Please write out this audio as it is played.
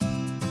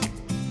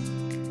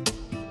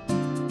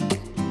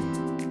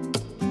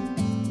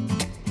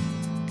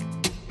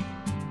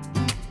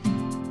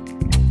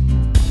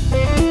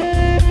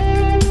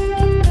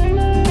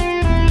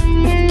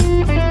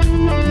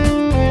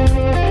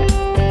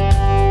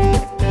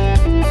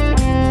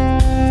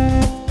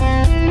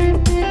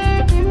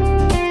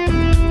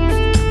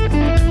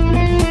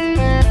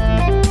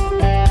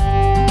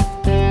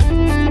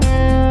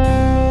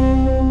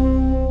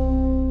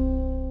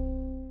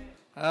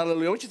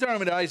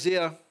me to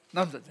Isaiah.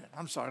 No,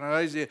 I'm sorry, not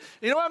Isaiah.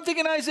 You know what I'm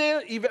thinking,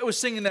 Isaiah? Yvette was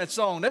singing that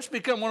song. That's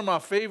become one of my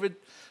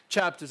favorite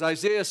chapters,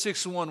 Isaiah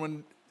 6:1,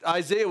 when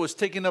Isaiah was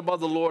taken up by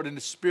the Lord in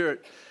the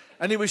Spirit.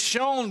 And he was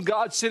shown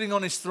God sitting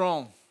on his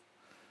throne.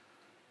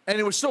 And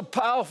it was so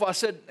powerful. I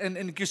said,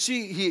 and you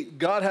see,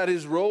 God had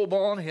his robe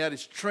on, he had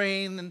his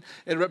train, and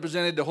it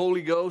represented the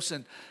Holy Ghost.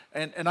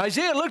 And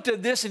Isaiah looked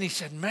at this and he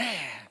said,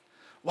 man,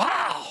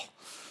 wow.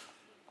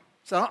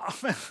 So,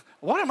 man,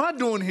 what am I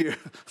doing here?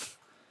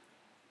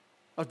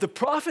 The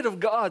prophet of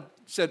God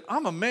said,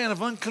 I'm a man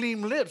of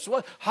unclean lips.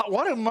 What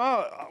am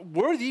I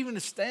worthy even to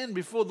stand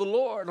before the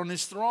Lord on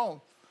his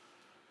throne?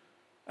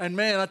 And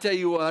man, I tell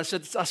you what, I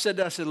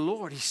said,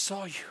 Lord, he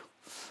saw you.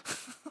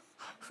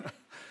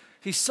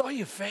 He saw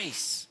your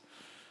face.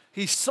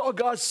 He saw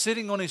God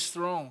sitting on his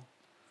throne.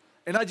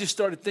 And I just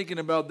started thinking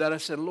about that. I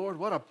said, Lord,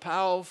 what a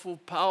powerful,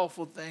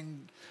 powerful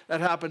thing that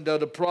happened to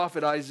the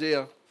prophet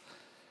Isaiah.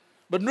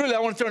 But really, I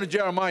want to turn to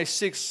Jeremiah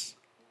 6,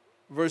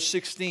 verse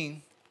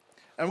 16.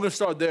 And we're going to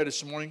start there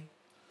this morning.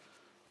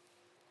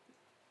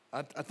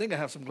 I think I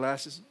have some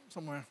glasses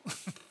somewhere.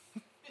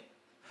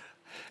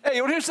 Hey,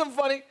 you want to hear something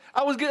funny?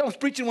 I was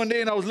preaching one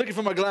day and I was looking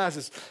for my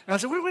glasses. And I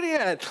said, where were they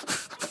at?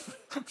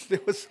 They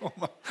were so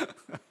much.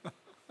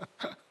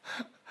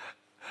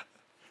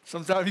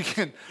 Sometimes you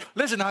can.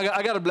 Listen,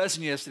 I got a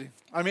blessing yesterday.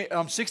 I mean,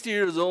 I'm 60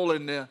 years old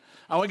and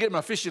I want to get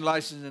my fishing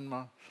license in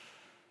my...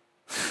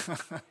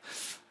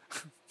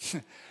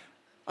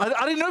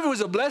 I didn't know if it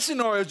was a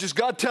blessing or it was just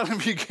God telling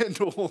me you're getting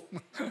old.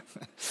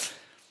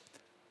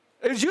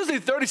 It was usually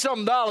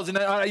 $30-something,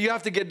 and you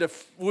have to get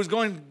was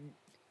going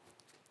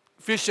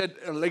fish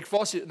at Lake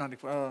Fawcett,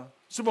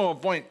 Superman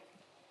Point.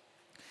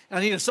 And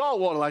I need a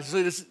saltwater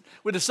license. So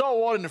with the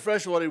saltwater and the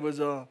freshwater, it was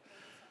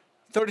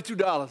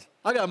 $32.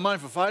 I got mine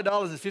for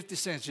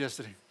 $5.50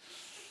 yesterday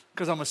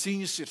because I'm a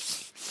senior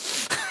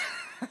citizen.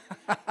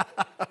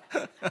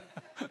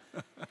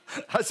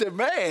 I said,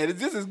 man,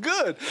 this is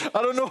good.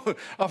 I don't know.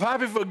 I'm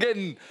happy for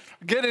getting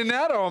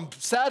that, or I'm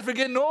sad for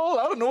getting old.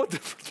 I don't know what to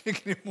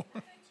think anymore.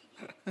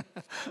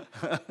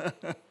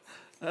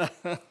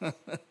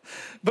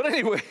 But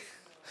anyway,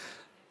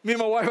 me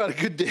and my wife had a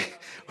good day.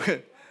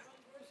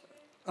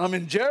 I'm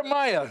in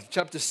Jeremiah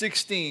chapter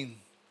 16.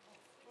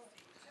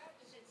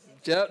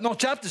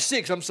 Chapter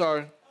 6, I'm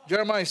sorry.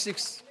 Jeremiah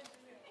 6.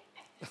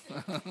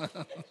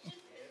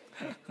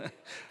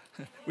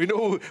 We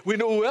know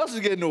who else is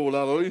getting old,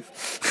 hallelujah.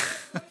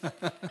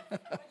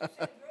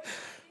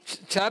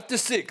 Chapter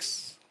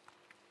 6.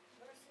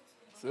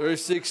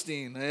 Verse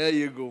 16. There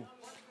you go.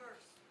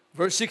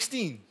 Verse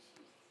 16.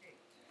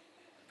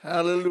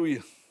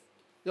 Hallelujah.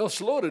 Y'all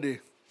slow today.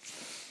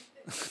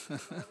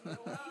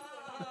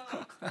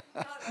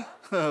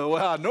 Well,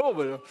 I know,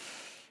 but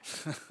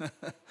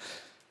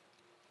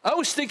I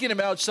was thinking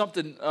about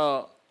something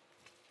a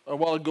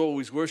while ago. We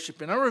was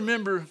worshiping. I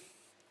remember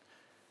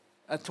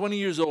at 20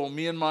 years old,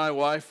 me and my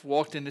wife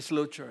walked in this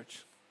little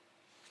church.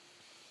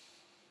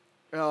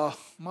 Oh,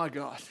 my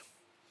God.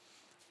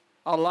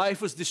 Our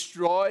life was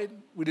destroyed.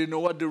 We didn't know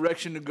what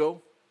direction to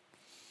go.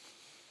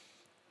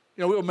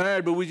 You know, we were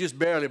married, but we just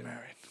barely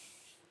married.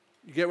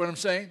 You get what I'm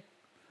saying?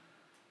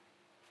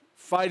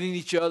 Fighting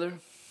each other.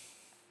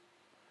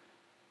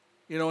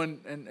 You know,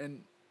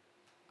 and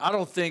I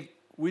don't think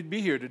we'd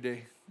be here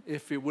today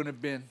if it wouldn't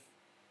have been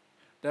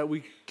that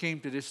we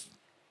came to this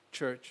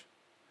church.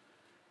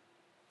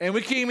 And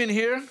we came in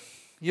here,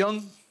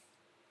 young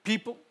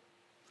people.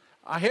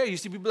 Our hair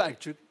used to be black,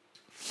 Chuck.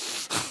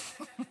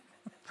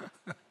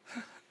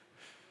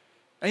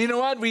 And you know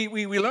what?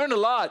 We learned a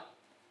lot.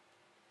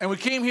 And we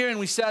came here and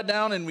we sat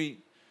down and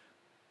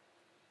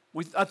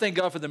I thank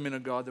God for the men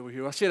of God that were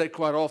here. I say that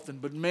quite often.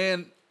 But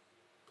man,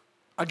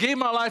 I gave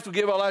my life to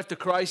give our life to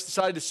Christ,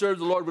 decided to serve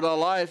the Lord with our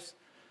lives.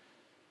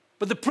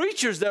 But the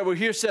preachers that were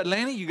here said,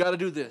 Lanny, you got to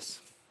do this.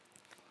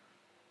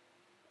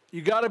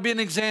 You got to be an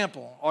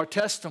example or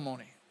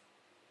testimony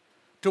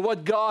to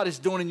what God is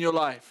doing in your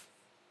life.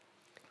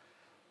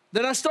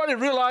 Then I started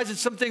realizing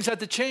some things had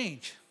to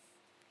change.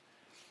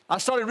 I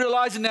started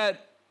realizing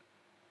that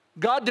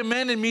God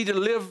demanded me to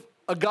live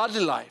a godly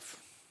life.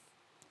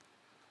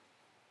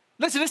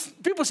 Listen,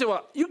 people say,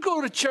 well, you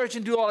go to church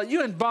and do all that.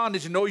 You're in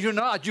bondage. No, you're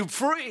not. You're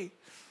free.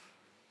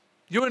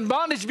 You were in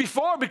bondage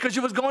before because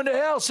you was going to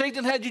hell.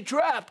 Satan had you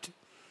trapped.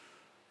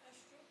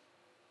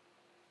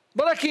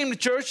 But I came to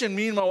church, and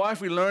me and my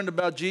wife, we learned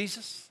about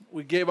Jesus.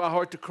 We gave our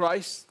heart to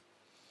Christ,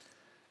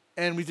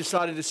 and we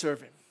decided to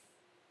serve him.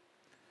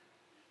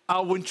 I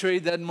wouldn't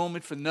trade that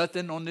moment for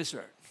nothing on this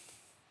earth.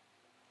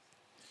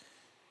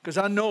 Because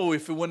I know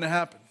if it wouldn't have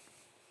happened,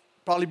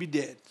 I'd probably be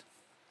dead.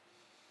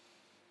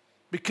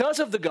 Because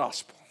of the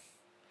gospel,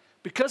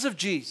 because of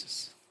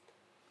Jesus,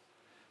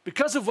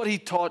 because of what he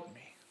taught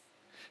me.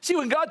 See,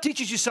 when God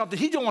teaches you something,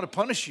 he don't want to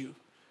punish you.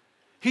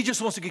 He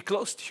just wants to get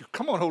close to you.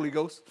 Come on, Holy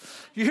Ghost.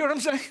 You hear what I'm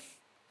saying?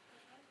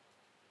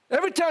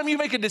 Every time you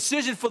make a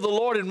decision for the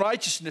Lord in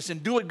righteousness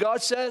and do what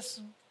God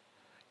says,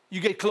 you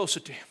get closer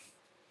to him.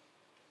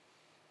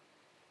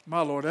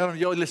 My Lord,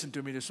 y'all listen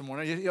to me this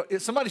morning.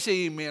 Somebody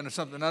say amen or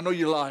something. I know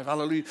you're live.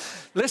 Hallelujah.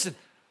 Listen,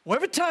 Well,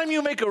 every time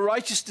you make a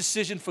righteous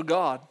decision for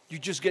God, you're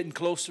just getting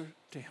closer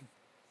to Him,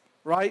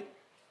 right?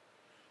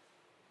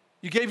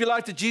 You gave your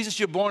life to Jesus,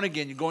 you're born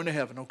again, you're going to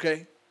heaven,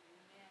 okay?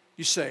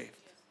 You're saved.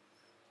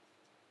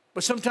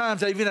 But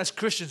sometimes, even as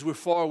Christians, we're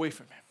far away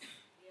from Him,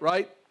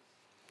 right?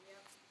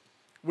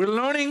 We're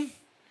learning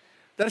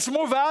that it's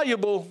more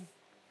valuable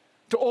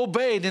to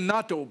obey than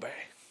not to obey.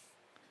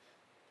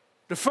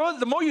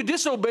 The more you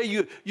disobey,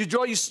 you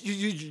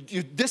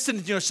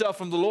distance yourself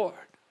from the Lord.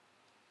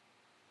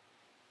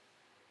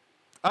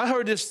 I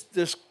heard this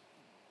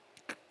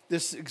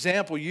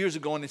example years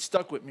ago, and it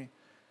stuck with me.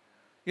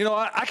 You know,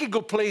 I could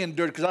go play in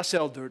dirt because I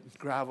sell dirt and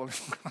gravel and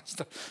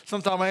stuff.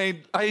 Sometimes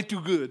I ain't too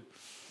good.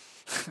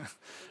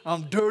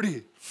 I'm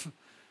dirty.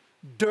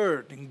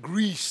 Dirt and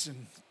grease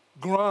and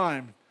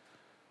grime.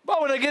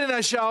 But when I get in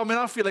that shower, man,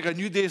 I feel like a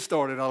new day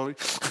started.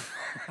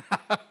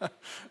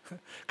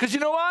 Because you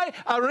know why?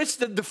 I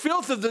rinsed the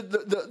filth of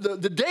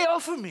the day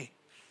off of me.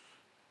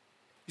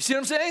 You see what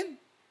I'm saying?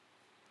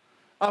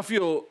 I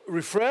feel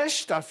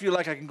refreshed. I feel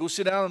like I can go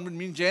sit down with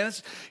me and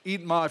Janice,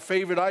 eat my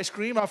favorite ice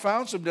cream. I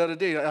found some the other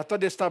day. I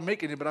thought they stopped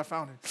making it, but I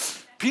found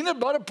it. Peanut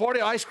butter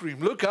party ice cream.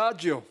 Look out,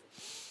 Joe.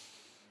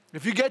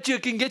 If you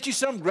can get you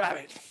some, grab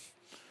it.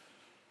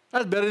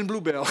 That's better than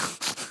Bluebell.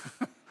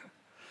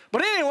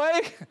 But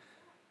anyway,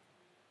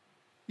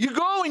 you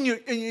go and you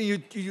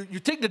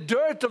take the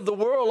dirt of the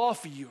world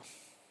off of you.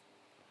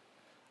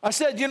 I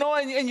said, you know,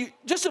 and you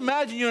just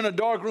imagine you're in a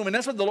dark room, and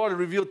that's what the Lord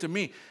revealed to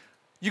me.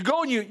 You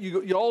go and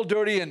you're all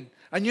dirty, and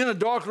you're in a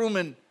dark room,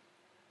 and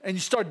you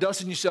start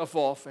dusting yourself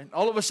off, and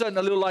all of a sudden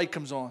a little light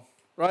comes on,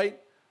 right?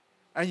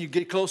 And you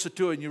get closer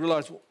to it, and you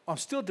realize, well, I'm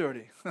still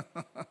dirty.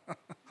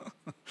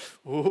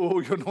 Oh,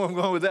 you know where I'm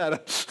going with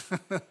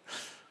that.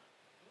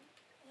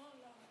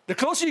 The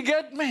closer you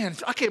get, man,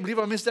 I can't believe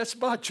I missed that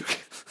spot, Chuck.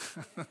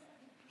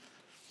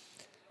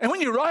 And when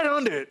you're right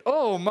under it,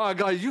 oh my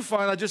God, you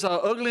find out just how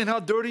ugly and how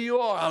dirty you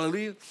are.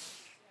 Hallelujah.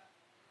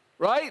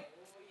 Right?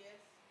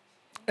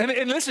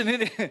 And listen,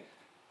 it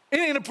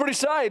ain't a pretty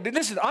sight. And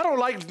listen, I don't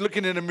like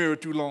looking in the mirror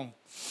too long.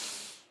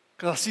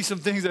 Because I see some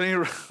things that ain't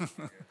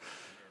right.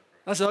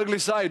 That's an ugly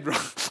sight, bro.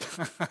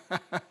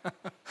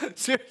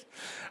 Seriously.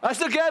 I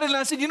look at it and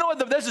I said, you know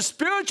what? There's a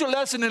spiritual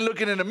lesson in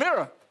looking in the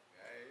mirror.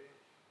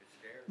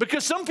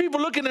 Because some people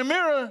look in the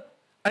mirror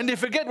and they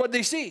forget what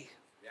they see.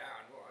 Yeah,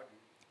 I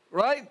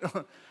know.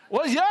 Right?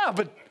 Well, yeah,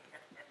 but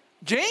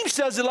James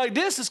says it like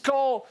this. It's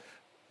called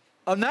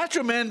a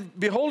natural man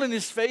beholding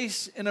his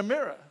face in a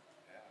mirror.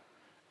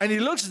 And he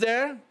looks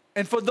there,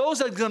 and for those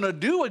that are going to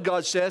do what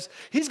God says,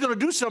 he's going to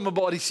do something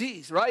about what he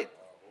sees, right?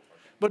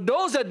 But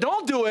those that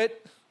don't do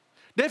it,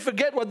 they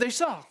forget what they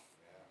saw.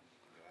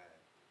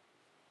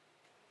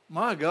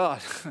 My God.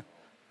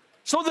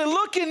 So they're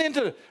looking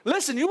into,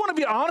 listen, you want to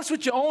be honest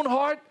with your own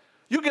heart?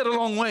 You get a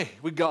long way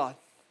with God.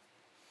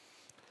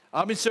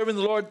 I've been serving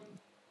the Lord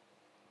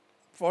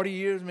 40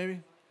 years,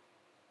 maybe.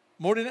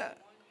 More than that.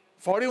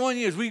 41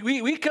 years.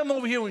 We come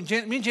over here when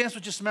me and Janice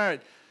were just married.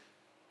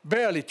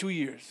 Barely 2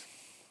 years.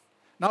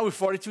 Now we're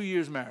 42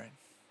 years married.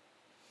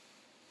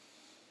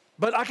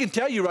 But I can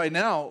tell you right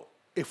now,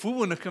 if we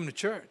wouldn't have come to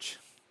church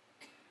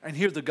and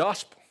hear the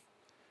gospel,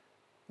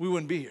 we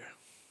wouldn't be here.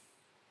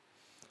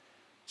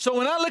 So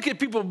when I look at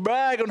people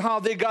brag on how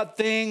they got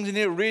things and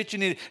they're rich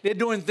and they're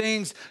doing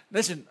things,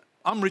 listen,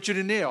 I'm richer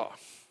than they are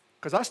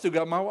because I still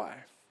got my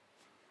wife.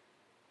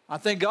 I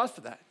thank God for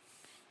that.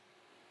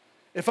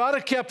 If I'd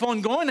have kept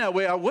on going that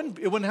way, it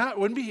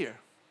wouldn't be here.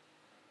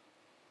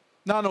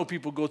 Now I know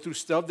people go through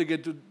stuff.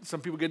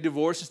 Some people get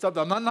divorced and stuff.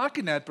 I'm not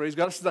knocking that, praise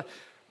God.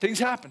 Things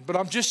happen. But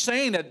I'm just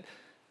saying that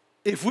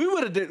if we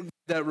would have did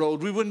that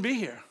road, we wouldn't be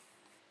here.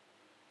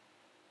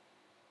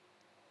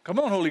 Come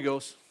on, Holy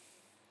Ghost.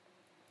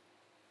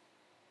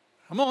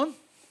 Come on. And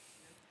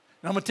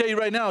I'm going to tell you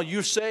right now,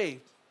 you're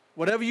saved.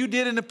 Whatever you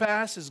did in the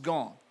past is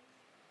gone.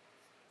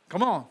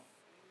 Come on.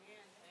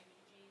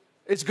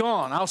 It's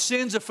gone. Our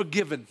sins are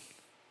forgiven.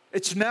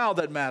 It's now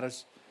that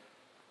matters.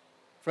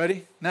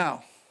 Freddie,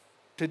 now.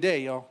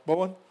 Today, y'all.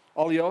 Bowen,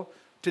 all y'all.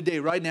 Today,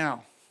 right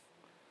now.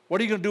 What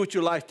are you going to do with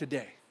your life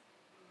today?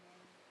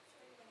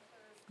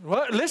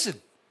 Well, listen.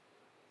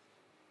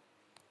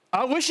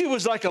 I wish it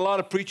was like a lot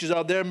of preachers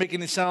out there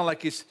making it sound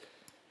like it's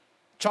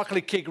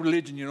chocolate cake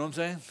religion, you know what I'm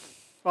saying?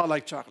 I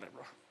like chocolate,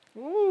 bro.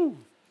 Ooh.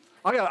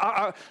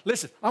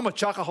 Listen, I'm a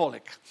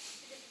chocoholic.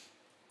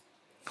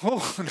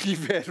 Oh,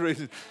 you've had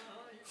raisin.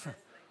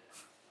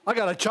 I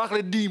got a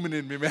chocolate demon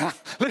in me, man.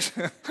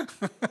 Listen.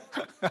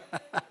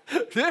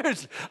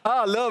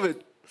 I love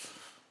it.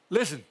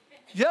 Listen,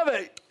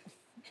 I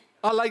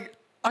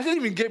didn't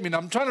even get me now.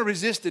 I'm trying to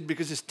resist it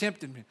because it's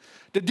tempting me.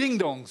 The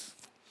ding-dongs.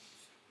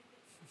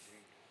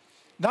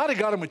 Now they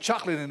got them with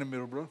chocolate in the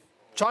middle, bro.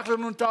 Chocolate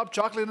on top,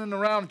 chocolate in the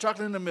round,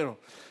 chocolate in the middle.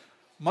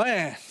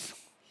 Man.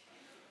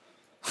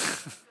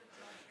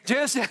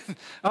 Janice,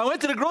 I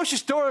went to the grocery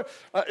store.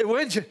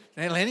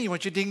 Hey, Lenny, you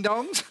want your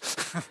ding-dongs?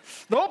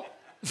 Nope.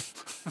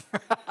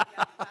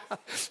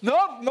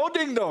 Nope, no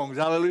ding-dongs.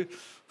 Hallelujah.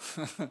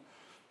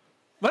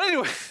 But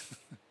anyway,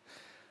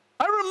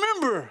 I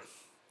remember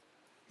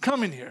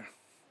coming here.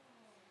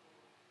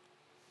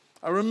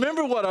 I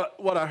remember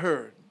what I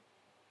heard.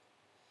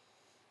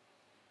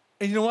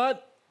 And you know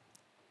what?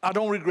 I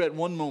don't regret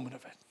one moment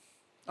of it.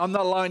 I'm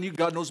not lying to you.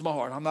 God knows my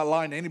heart. I'm not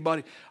lying to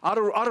anybody. I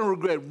don't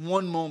regret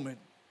one moment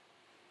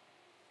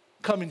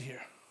coming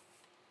here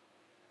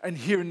and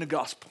hearing the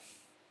gospel.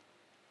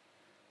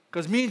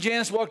 Because me and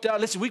Janice walked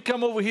out. Listen, we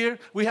come over here.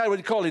 We had what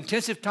you call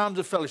intensive times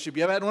of fellowship.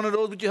 You ever had one of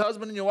those with your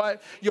husband and your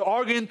wife? You're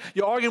arguing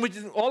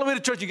with all the way to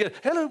church. You get,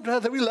 hello,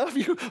 brother, we love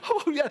you.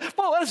 Oh, yeah.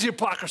 Oh, that's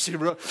hypocrisy,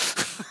 bro.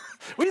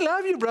 We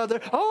love you,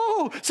 brother.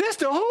 Oh,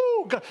 sister,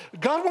 oh,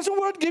 God wants a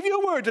word. Give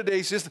you a word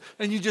today, sister.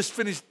 And you just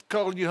finished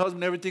calling your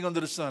husband everything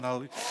under the sun,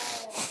 Holly.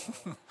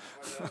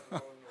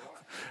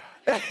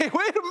 Hey,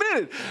 wait a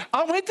minute.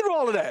 I went through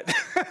all of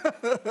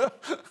that.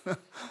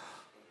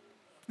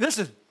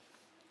 Listen.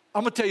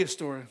 I'm going to tell you a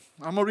story.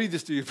 I'm going to read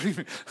this to you.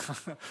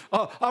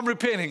 I'm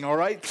repenting, all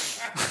right?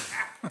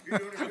 You're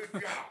doing a good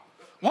job.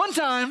 One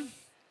time,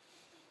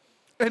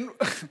 and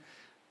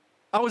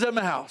I was at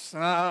my house.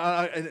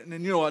 And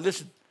you know what?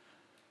 Listen,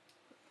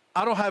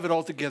 I don't have it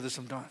all together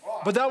sometimes.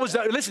 But that was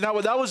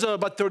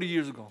about 30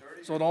 years ago.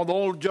 So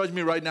don't judge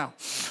me right now.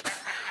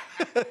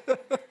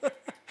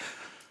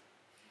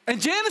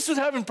 And Janice was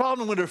having a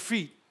problem with her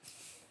feet.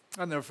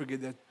 I'll never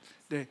forget that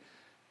day.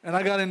 And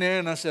I got in there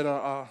and I said,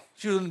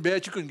 she was in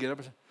bed, she couldn't get up.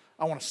 I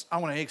said, I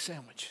want an egg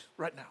sandwich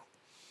right now.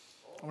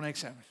 I want an egg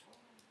sandwich.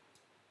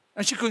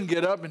 And she couldn't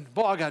get up, and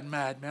boy, I got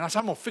mad, man. I said,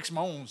 I'm going to fix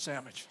my own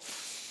sandwich.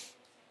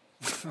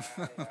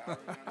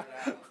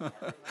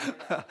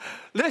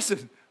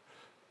 Listen,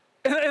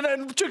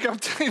 and Chuck, I'm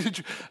telling you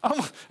the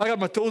truth, I got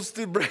my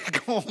toasted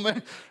bread going,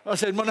 man. I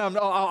said, man, I'm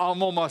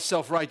on my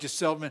self-righteous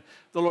self, man.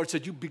 The Lord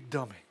said, you big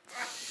dummy.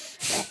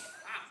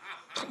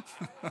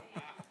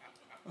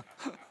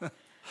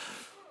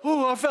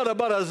 Oh, I felt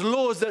about as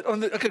low as that.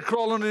 I could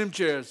crawl under them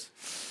chairs.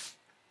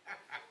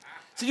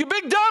 So you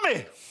big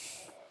dummy.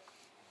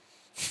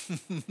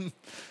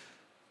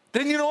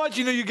 Then you know what?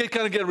 You know, you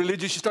kind of get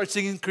religious. You start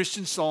singing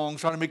Christian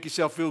songs, trying to make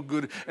yourself feel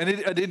good. And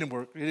it didn't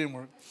work. It didn't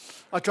work.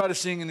 I tried to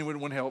sing and it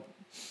wouldn't help.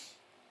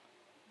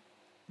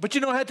 But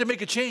you know, I had to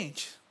make a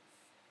change.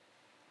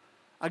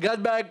 I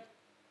got back.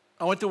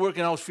 I went to work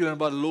and I was feeling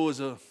about as low as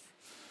a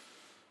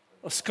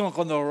skunk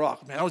on the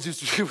rock, man. It was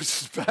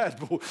just bad.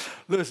 But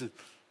listen.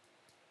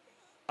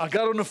 I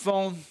got on the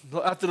phone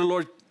after the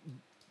Lord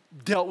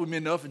dealt with me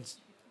enough and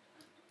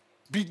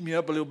beat me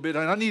up a little bit.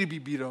 And I need to be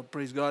beat up,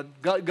 praise God.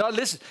 God,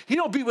 listen, he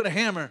don't beat with a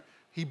hammer.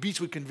 He beats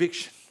with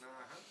conviction.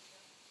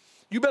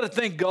 You better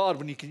thank God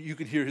when you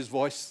can hear his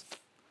voice.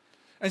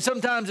 And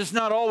sometimes it's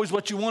not always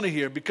what you want to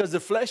hear because the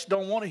flesh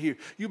don't want to hear.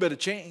 You better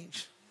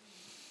change.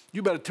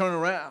 You better turn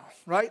around,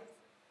 right?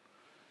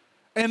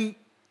 And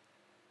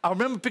I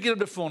remember picking up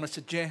the phone. I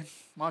said, Jan,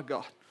 my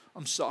God,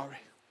 I'm sorry.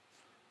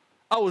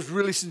 I was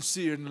really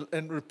sincere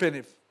and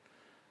repentant.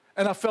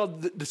 And I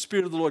felt the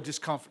Spirit of the Lord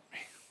just comfort me.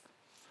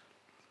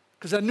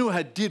 Because I knew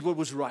I did what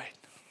was right.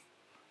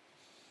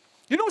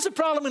 You know what's the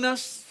problem in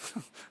us?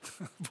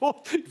 Boy,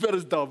 you better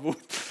stop, boy.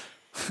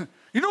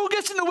 You know who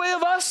gets in the way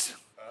of us?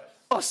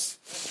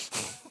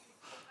 Us.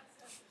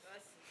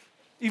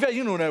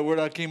 You know that word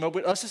I came up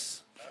with,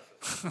 us.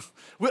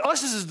 With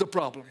us is the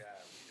problem.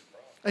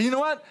 And you know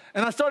what?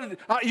 And I started,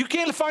 you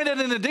can't find that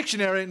in the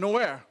dictionary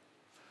nowhere.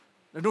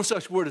 There's no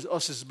such word as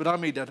us, but I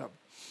made that up.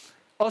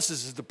 Us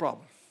is the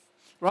problem,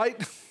 right?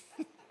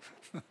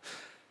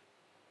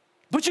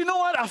 But you know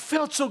what? I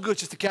felt so good,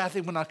 Sister Kathy,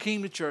 when I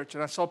came to church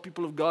and I saw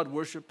people of God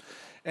worship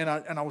and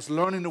I was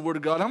learning the Word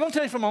of God. I'm going to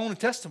tell you from my own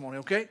testimony,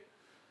 okay?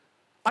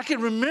 I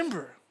can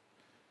remember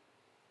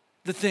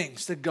the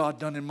things that God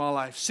done in my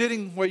life,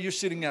 sitting where you're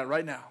sitting at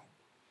right now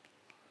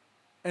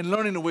and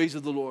learning the ways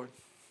of the Lord.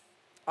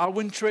 I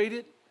wouldn't trade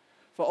it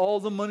for all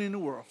the money in the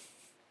world.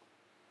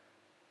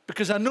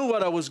 Because I knew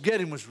what I was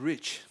getting was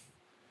rich.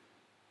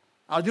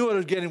 I knew what I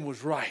was getting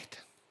was right.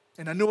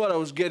 And I knew what I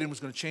was getting was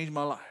going to change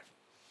my life.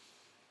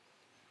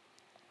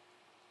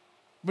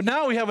 But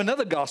now we have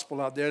another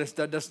gospel out there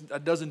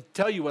that doesn't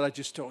tell you what I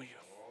just told you.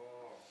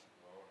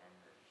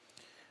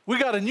 We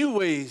got a new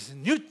ways,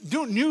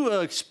 new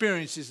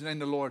experiences in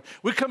the Lord.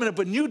 We're coming up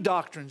with new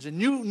doctrines and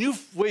new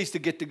ways to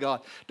get to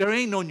God. There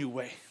ain't no new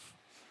way.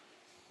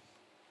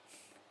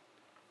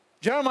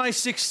 Jeremiah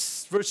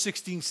 6, verse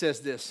 16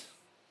 says this.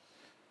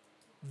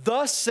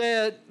 Thus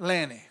said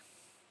Lanny.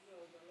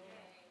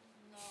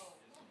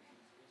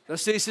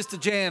 Let's say Sister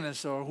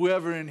Janice or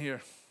whoever in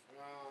here.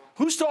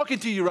 Who's talking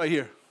to you right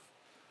here?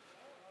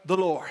 The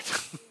Lord.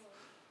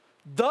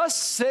 Thus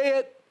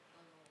saith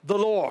the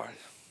Lord.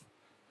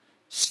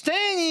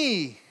 Stand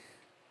ye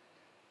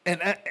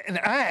and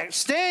act.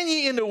 Stand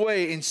ye in the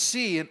way and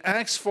see and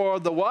ask for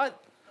the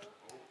what?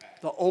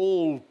 The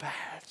old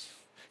paths.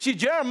 See,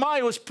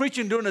 Jeremiah was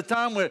preaching during a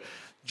time where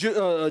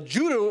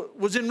Judah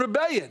was in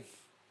rebellion.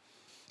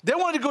 They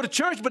wanted to go to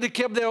church, but they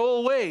kept their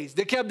old ways.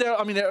 They kept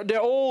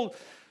their old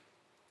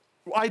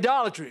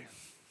idolatry.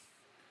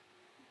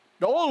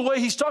 The old way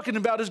he's talking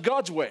about is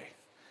God's way.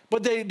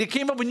 But they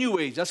came up with new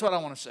ways. That's what I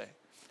want to say.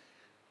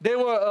 They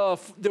were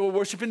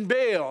worshiping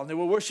Baal. They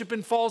were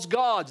worshiping false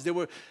gods. They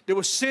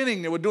were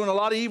sinning. They were doing a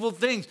lot of evil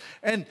things.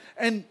 And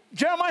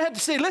Jeremiah had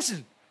to say,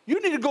 listen,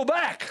 you need to go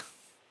back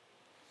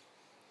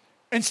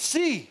and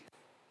see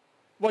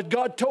what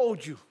God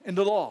told you in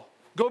the law.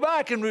 Go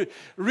back and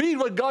read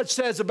what God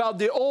says about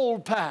the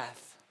old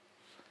path,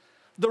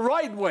 the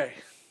right way.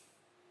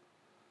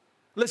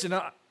 Listen,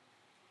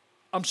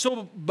 I'm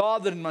so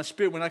bothered in my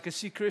spirit when I can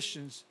see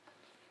Christians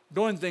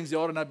doing things they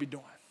ought to not be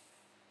doing.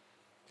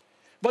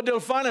 But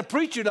they'll find a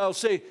preacher that'll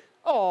say,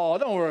 oh,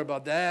 don't worry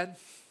about that.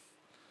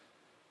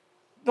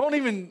 Don't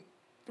even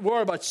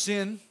worry about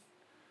sin.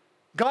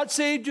 God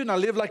saved you, now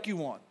live like you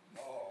want.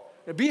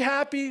 Be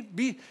happy,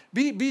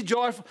 be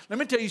joyful. Let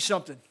me tell you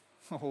something.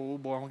 Oh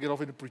boy, I'm going to get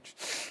off into preach.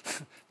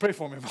 Pray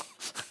for me,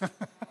 Mom.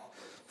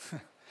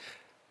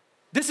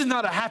 This is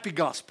not a happy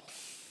gospel.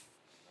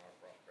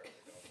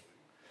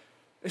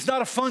 It's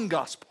not a fun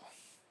gospel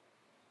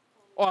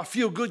or a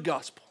feel-good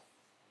gospel.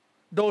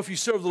 Though if you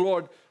serve the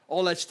Lord,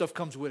 all that stuff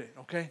comes with it,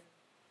 okay?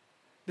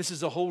 This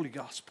is a holy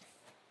gospel.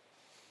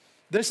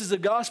 This is a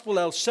gospel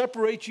that will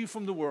separate you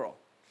from the world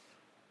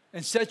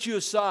and set you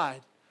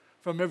aside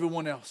from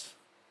everyone else.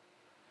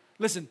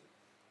 Listen,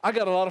 I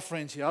got a lot of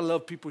friends here. I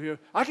love people here.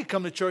 I can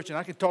come to church and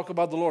I can talk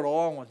about the Lord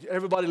all I want.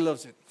 Everybody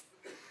loves it.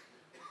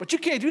 But you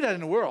can't do that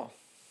in the world.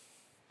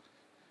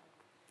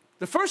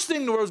 The first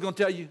thing the world is going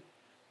to tell you,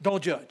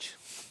 don't judge.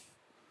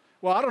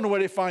 Well, I don't know where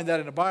they find that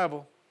in the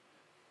Bible.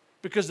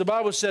 Because the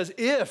Bible says,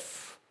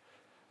 if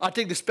I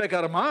take the speck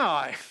out of my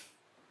eye,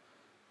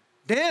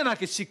 then I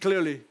can see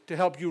clearly to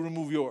help you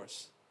remove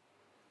yours.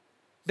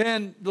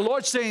 Then the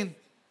Lord's saying,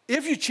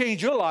 if you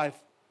change your life,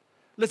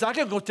 listen, I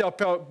can't go tell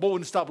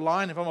Bowen to stop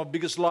lying if I'm the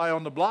biggest liar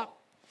on the block.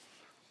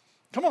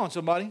 Come on,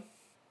 somebody.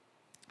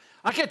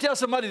 I can't tell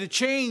somebody to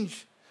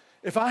change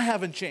if I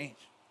haven't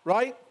changed,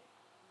 right?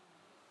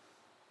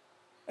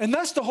 And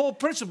that's the whole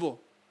principle.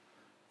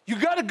 You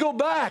got to go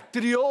back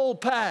to the old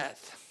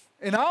path.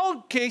 In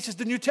our case, it's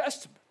the New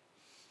Testament.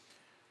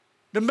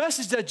 The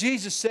message that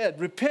Jesus said,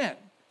 repent,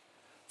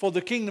 for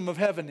the kingdom of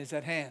heaven is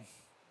at hand.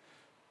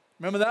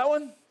 Remember that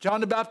one?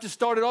 John the Baptist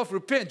started off,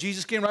 repent.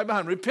 Jesus came right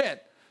behind, repent.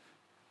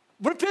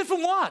 Repent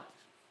from what?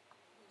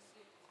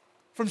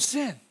 From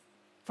sin.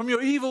 From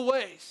your evil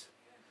ways.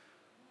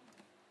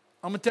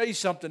 I'm going to tell you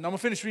something. I'm going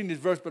to finish reading this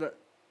verse, but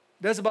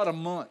there's about a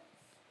month.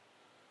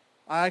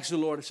 I asked the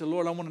Lord, I said,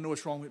 Lord, I want to know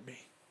what's wrong with me.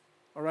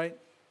 All right?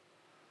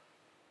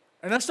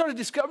 And I started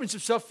discovering some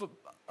stuff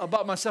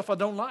about myself I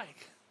don't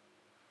like.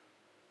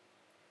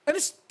 And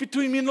it's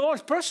between me and the Lord.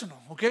 It's personal,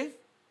 okay?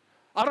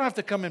 I don't have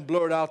to come and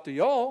blur it out to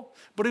y'all,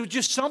 but it was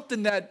just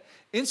something that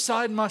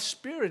inside my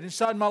spirit,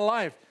 inside my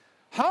life.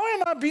 How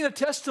am I being a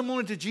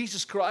testimony to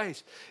Jesus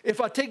Christ if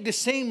I take the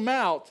same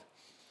mouth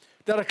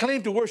that I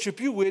claim to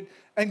worship you with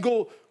and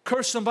go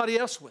curse somebody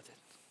else with it?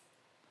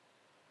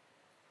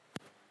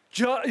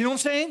 You know what I'm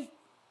saying?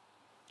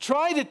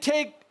 Try to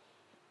take,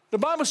 the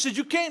Bible says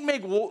you can't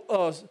make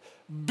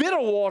bitter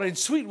water and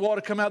sweet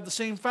water come out of the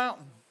same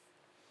fountain.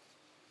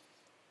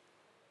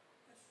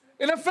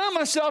 And I found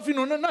myself,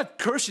 not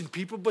cursing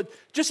people, but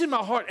just in my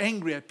heart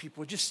angry at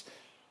people. Just,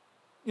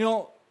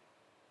 and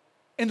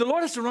the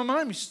Lord has to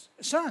remind me,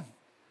 son,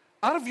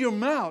 out of your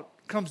mouth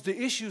comes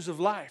the issues of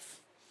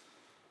life.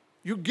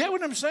 You get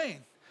what I'm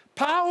saying?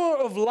 Power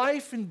of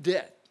life and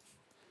death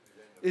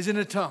is in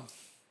the tongue.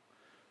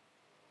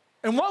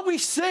 And what we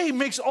say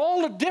makes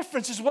all the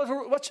difference. Is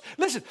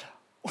listen,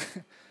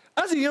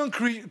 as a young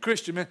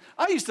Christian, man,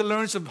 I used to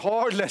learn some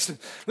hard lessons.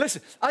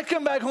 Listen, I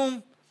come back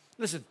home,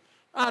 listen,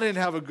 I didn't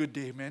have a good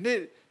day, man.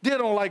 They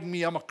don't like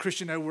me. I'm a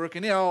Christian at work,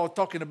 and they're all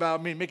talking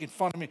about me, making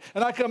fun of me.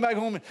 And I come back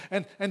home,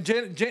 and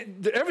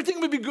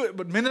everything would be good.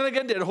 But the minute I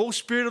get there, the whole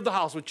spirit of the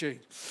house would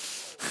change.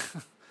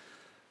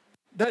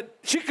 That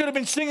she could have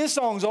been singing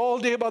songs all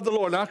day about the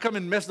Lord, and I come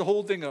and mess the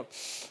whole thing up.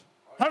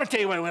 Let me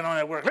tell you what went on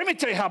at work. Let me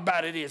tell you how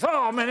bad it is.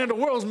 Oh, man, the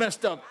world's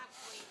messed up.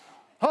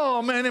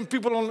 Oh, man, them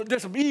people,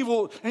 there's some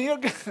evil.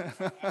 And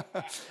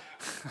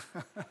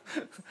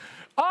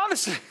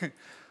honestly,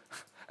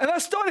 and I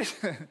started,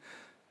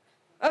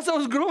 as I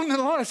was growing in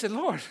the Lord, I said,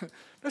 Lord,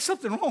 there's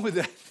something wrong with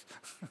that.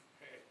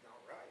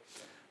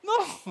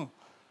 No.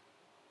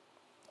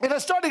 And I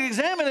started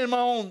examining my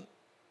own,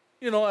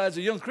 as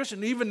a young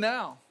Christian, even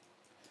now,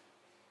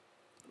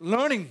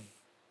 learning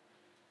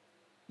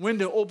when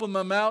to open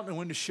my mouth and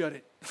when to shut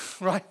it,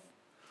 right?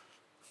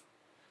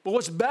 But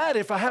what's bad,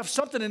 if I have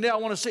something in there I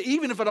want to say,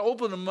 even if I don't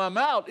open my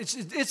mouth,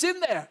 it's in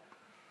there.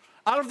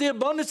 Out of the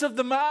abundance of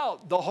the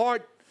mouth, the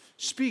heart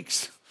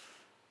speaks.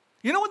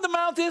 You know what the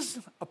mouth is?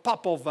 A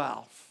pop-off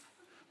valve.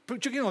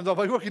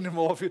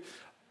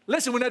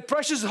 Listen, when that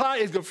pressure's high,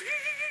 it goes,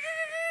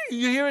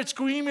 you hear it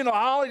screaming or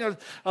howling,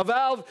 a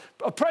valve,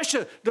 a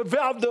pressure, the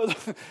valve,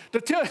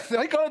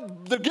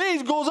 the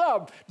gauge goes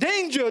up.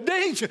 Danger,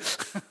 danger.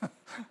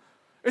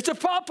 It's a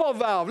pop-off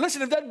valve.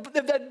 Listen, if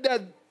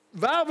that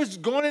valve is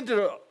going into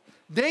the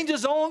danger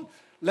zone,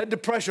 let the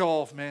pressure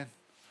off, man.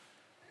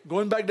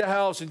 Going back to the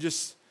house and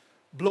just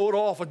blow it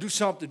off or do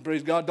something,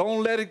 praise God.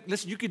 Don't let it,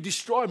 listen, you can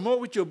destroy more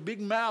with your big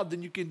mouth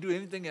than you can do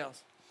anything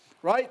else,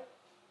 right?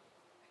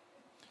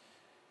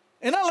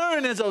 And I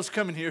learned as I was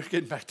coming here,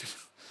 getting back to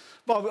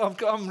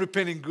Bob, I'm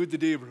repenting good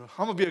today, bro.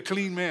 I'm going to be a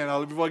clean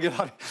man before I get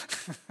out.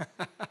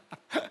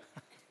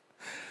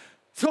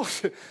 So,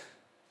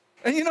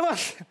 and you know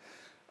what?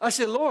 I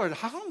said, Lord,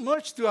 how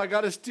much do I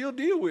got to still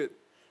deal with?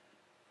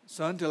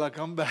 Son, till I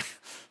come back.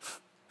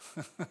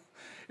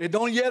 It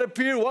don't yet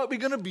appear what we're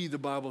going to be, the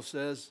Bible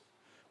says.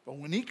 But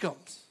when he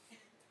comes,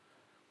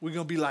 we're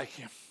going to be like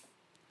him.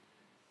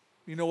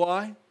 You know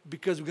why?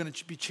 Because we're going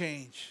to be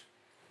changed.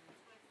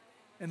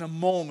 In a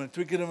moment,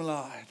 twinkling of an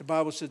eye. The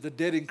Bible says the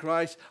dead in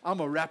Christ. I'm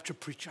a rapture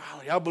preacher.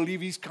 I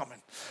believe he's coming.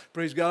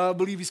 Praise God. I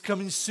believe he's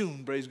coming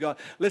soon. Praise God.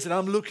 Listen,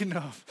 I'm looking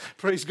up.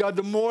 Praise God.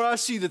 The more I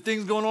see the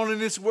things going on in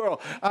this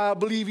world, I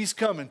believe he's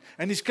coming.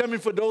 And he's coming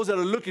for those that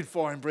are looking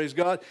for him. Praise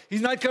God.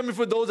 He's not coming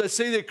for those that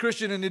say they're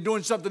Christian and they're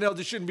doing something else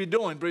they shouldn't be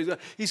doing. Praise God.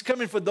 He's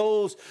coming for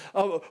those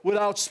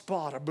without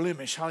spot or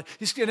blemish. And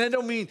that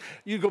don't mean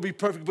you're going to be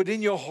perfect, but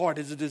in your heart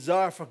is a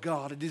desire for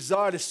God, a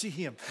desire to see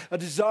him, a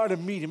desire to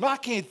meet him. I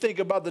can't think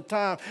about the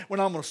time when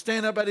I'm going to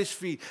stand up at his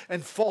feet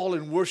and fall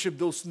and worship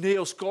those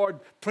nail-scarred,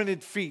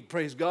 printed feet,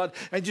 praise God,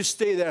 and just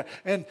stay there.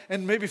 And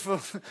maybe for,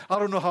 I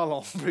don't know how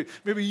long,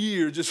 maybe a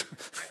year, just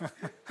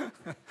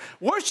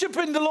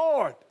worshiping the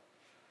Lord.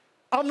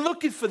 I'm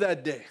looking for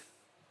that day.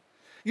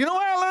 You know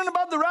where I learned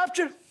about the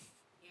rapture?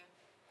 Yeah.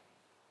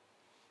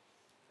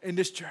 In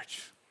this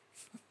church.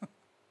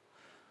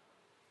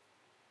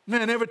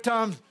 Man, every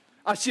time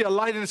I see a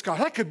light in the sky,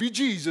 that could be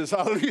Jesus.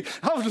 I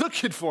was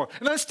looking for it,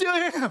 and I still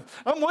am.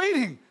 I'm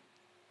waiting.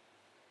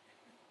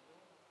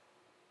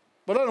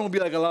 But I don't be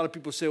like a lot of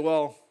people say,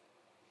 well,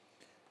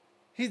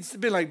 he's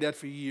been like that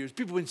for years.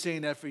 People have been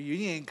saying that for years.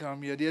 He ain't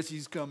come yet. Yes,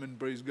 he's coming,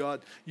 praise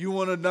God. You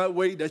want to not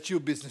wait, that's your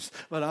business.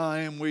 But I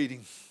am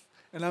waiting,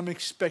 and I'm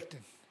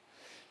expecting.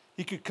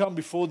 He could come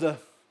before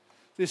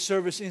this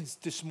service ends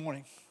this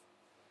morning.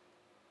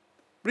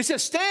 But he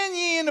says, stand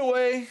ye in the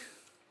way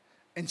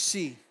and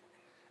see,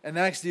 and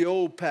ask the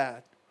old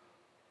path.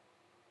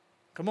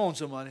 Come on,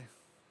 somebody.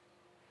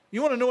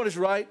 You want to know what is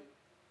right?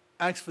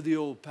 Ask for the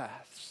old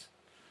paths.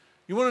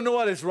 You want to know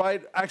what is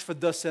right? Ask for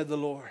thus said the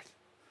Lord.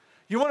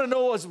 You want to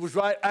know what was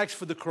right? Ask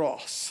for the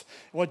cross,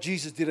 what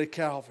Jesus did at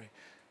Calvary,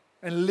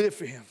 and live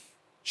for him.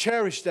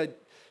 Cherish that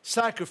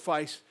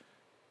sacrifice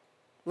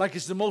like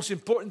it's the most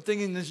important thing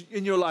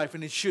in your life,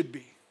 and it should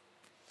be.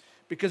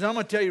 Because I'm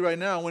going to tell you right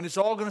now, when it's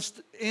all going to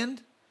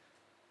end,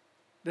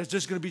 there's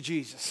just going to be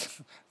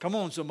Jesus. Come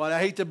on, somebody. I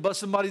hate to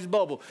bust somebody's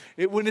bubble.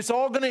 When it's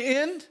all going to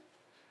end,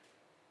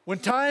 when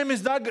time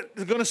is not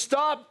going to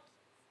stop,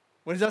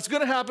 when that's going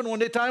to happen, when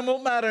the time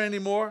won't matter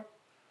anymore,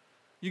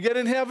 you get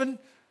in heaven,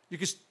 you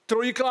can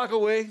throw your clock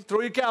away,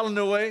 throw your calendar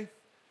away,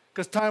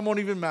 because time won't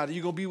even matter.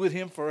 You're going to be with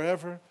him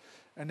forever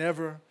and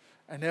ever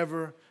and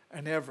ever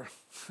and ever.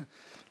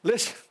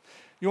 Listen,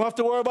 you don't have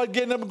to worry about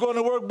getting up and going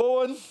to work,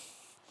 Bowen,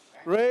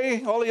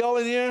 Ray, all of y'all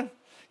in here.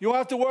 You don't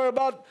have to worry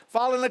about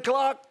following the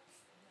clock.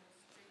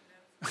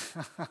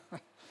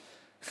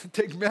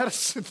 Take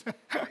medicine.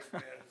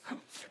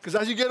 Because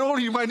as you get older,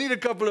 you might need a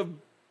couple of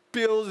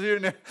pills here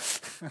and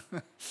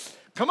there.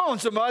 Come on,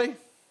 somebody.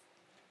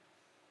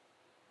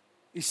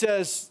 He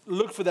says,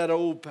 look for that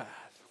old path.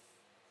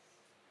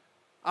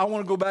 I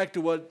want to go back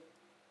to what,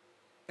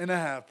 and I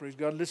have, praise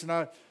God.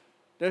 Listen,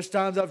 there's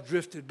times I've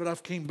drifted, but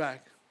I've came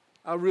back.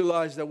 I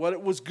realized that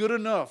what was good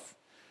enough,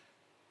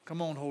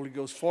 come on, Holy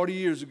Ghost, 40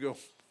 years ago,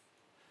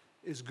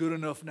 is good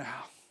enough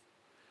now.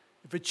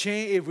 If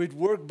it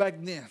worked back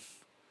then,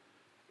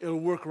 it'll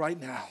work right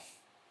now.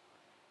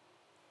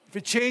 If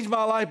it changed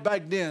my life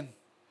back then,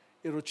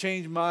 it'll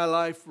change my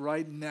life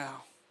right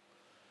now.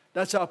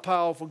 That's how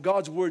powerful.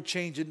 God's word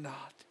change it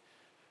not.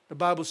 The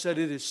Bible said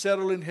it is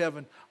settled in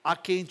heaven. I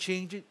can't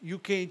change it. You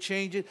can't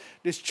change it.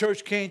 This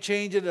church can't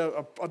change it.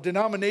 A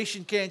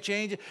denomination can't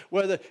change it.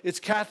 Whether it's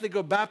Catholic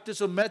or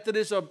Baptist or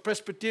Methodist or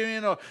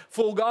Presbyterian or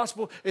full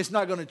gospel, it's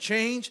not going to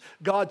change.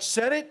 God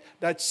said it.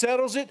 That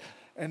settles it.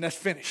 And that's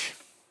finished.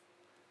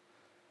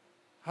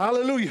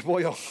 Hallelujah.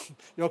 Boy,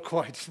 you're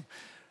quiet.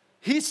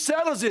 He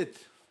settles it.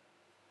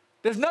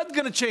 There's nothing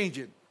going to change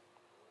it.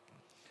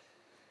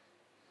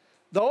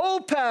 The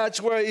old paths,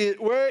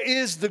 where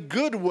is the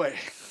good way?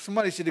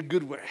 Somebody say the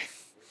good way.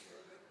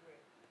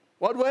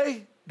 What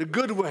way? The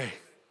good way.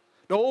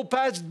 The old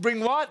paths bring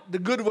what? The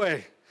good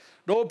way.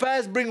 The old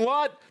paths bring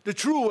what? The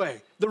true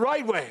way. The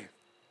right way.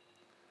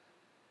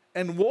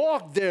 And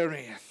walk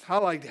therein. I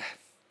like that.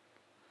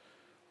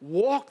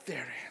 Walk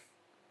therein.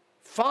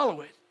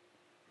 Follow it.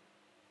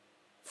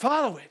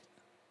 Follow it.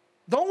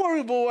 Don't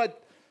worry about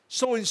what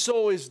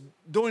so-and-so is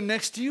doing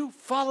next to you.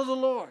 Follow the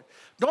Lord.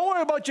 Don't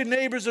worry about your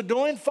neighbors are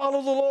doing. Follow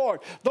the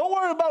Lord. Don't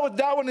worry about what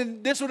that one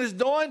and this one is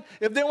doing.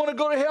 If they want to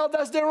go to hell,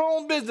 that's their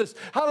own business.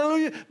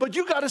 Hallelujah. But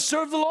you got to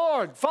serve the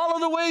Lord. Follow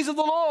the ways of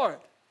the Lord.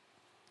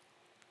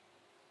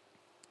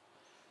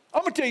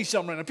 I'm going to tell you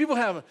something right now. People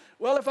have,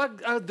 well, if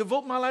I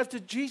devote my life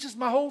to Jesus,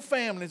 my whole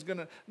family is going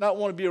to not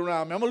want to be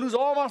around me. I'm going to lose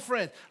all my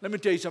friends. Let me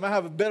tell you something. I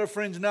have better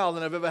friends now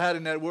than I've ever had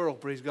in that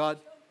world, praise God.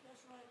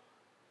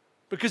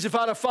 Because if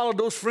I'd have followed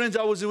those friends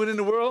I was with in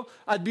the world,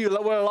 I'd be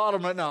where a lot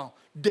of them right now,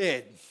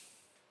 dead.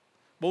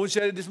 Bowen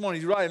said it this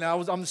morning. He's right. Now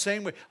I'm the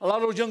same way. A lot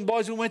of those young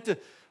boys who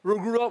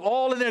grew up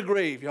all in their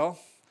grave, y'all.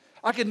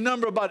 I can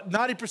number about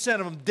 90%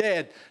 of them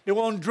dead. They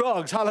were on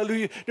drugs.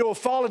 Hallelujah. They were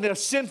following their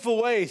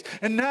sinful ways.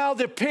 And now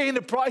they're paying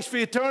the price for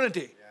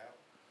eternity. Yeah.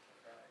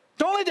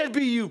 Don't let that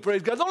be you,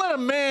 praise God. Don't let a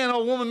man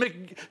or woman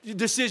make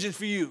decisions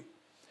for you.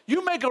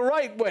 You make a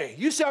right way.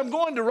 You say, I'm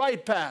going the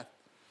right path.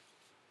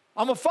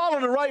 I'm going to follow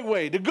the right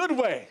way, the good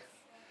way,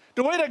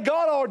 the way that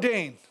God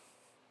ordained.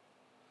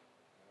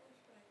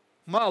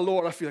 My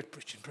Lord, I feel like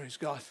preaching, praise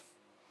God.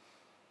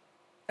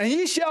 And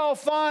ye shall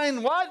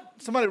find what?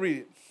 Somebody read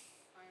it.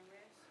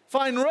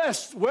 Find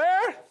rest.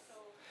 Where?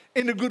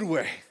 In the good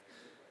way.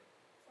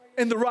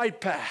 In the right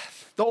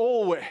path. The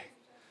old way.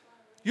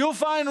 You'll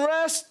find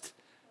rest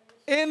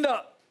in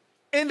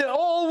the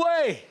old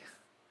way.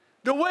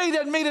 The way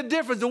that made a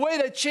difference. The way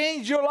that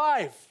changed your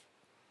life.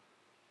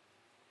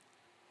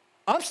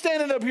 I'm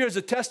standing up here as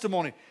a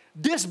testimony.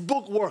 This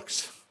book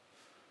works.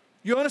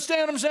 You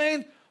understand what I'm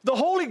saying? The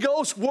Holy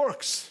Ghost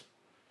works.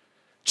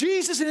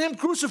 Jesus and Him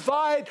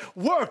crucified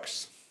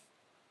works.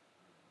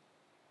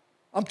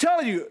 I'm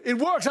telling you, it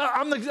works.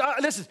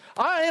 Listen,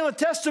 I am a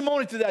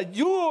testimony to that.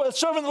 You,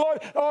 serving the Lord,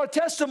 are a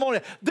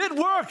testimony. That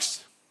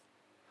works.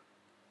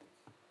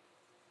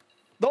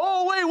 The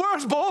old way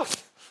works,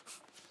 boss.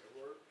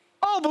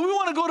 Oh, but we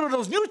want to go to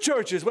those new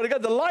churches where they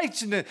got the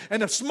lights and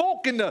the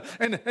smoke and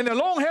the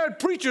long-haired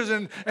preachers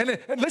and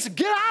listen,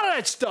 get out of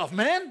that stuff,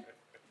 man.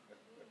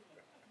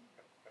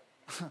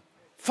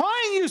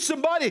 Find you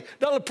somebody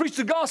that will preach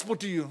the gospel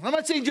to you. I'm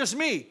not saying just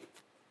me.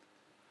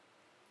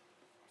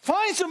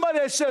 Find somebody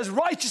that says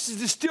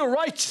righteousness is still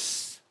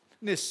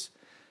righteousness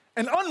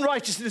and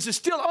unrighteousness is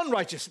still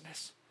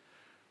unrighteousness.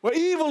 Where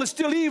evil is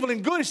still evil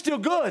and good is still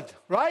good,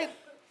 right?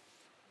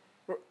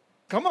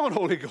 Come on,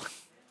 Holy Ghost.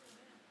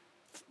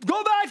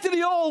 Go back to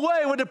the old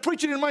way where the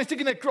preacher didn't mind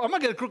sticking that crook. I'm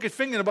not going to crooked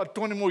finger in about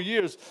 20 more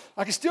years.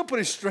 I can still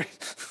put it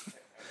straight.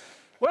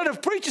 Where the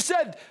preacher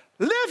said,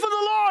 live for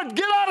the Lord,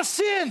 get out of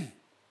sin.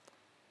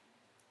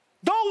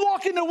 Don't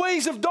walk in the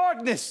ways of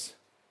darkness.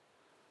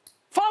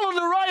 Follow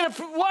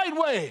the right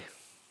way.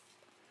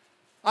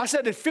 I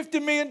said it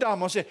 50 million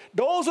times. I said,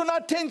 those are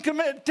not 10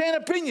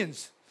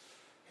 opinions.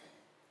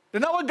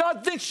 They're not what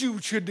God thinks you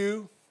should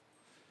do.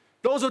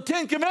 Those are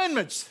 10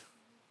 commandments.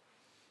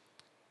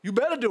 You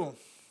better do them.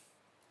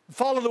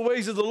 Follow the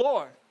ways of the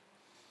Lord.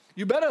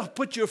 You better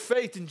put your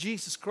faith in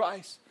Jesus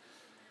Christ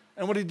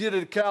and what He did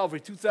at Calvary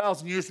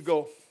 2,000 years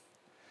ago.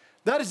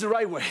 That is the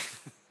right way.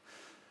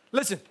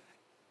 Listen,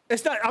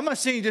 I'm not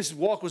saying this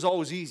walk was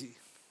always easy.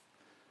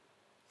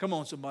 Come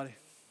on, somebody.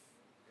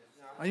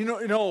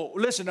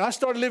 Listen, I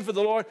started living for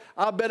the Lord.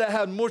 I bet I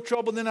had more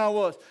trouble than I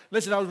was.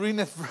 Listen, I was reading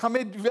that.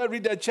 You got to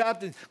read that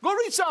chapter. Go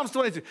read Psalms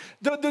 23.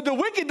 The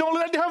wicked don't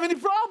let them have any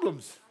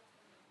problems.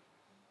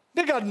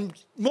 They got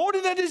more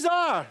than they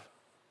desire.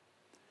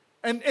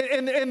 And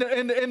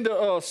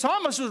the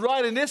psalmist was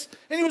writing this,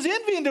 and he was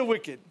envying the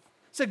wicked.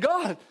 He said,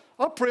 God,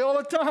 I pray all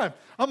the time.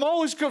 I'm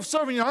always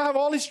serving you. I have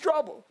all this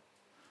trouble.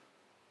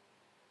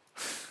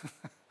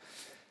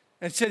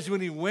 And it says when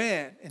he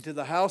went into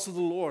the house of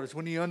the Lord is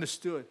when he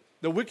understood.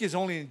 The wicked is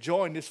only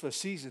enjoying this for a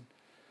season.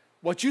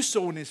 What you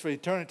sow in is for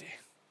eternity.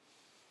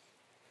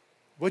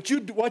 What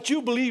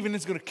you believe in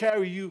is going to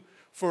carry you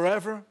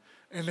forever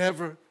and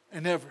ever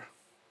and ever.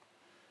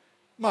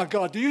 My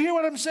God, do you hear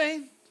what I'm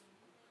saying?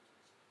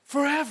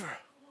 Forever.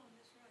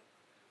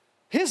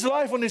 His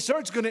life on this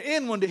earth is going to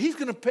end one day. He's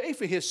going to pay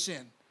for his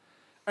sin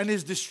and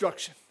his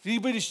destruction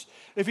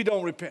if you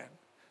don't repent.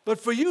 But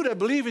for you that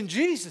believe in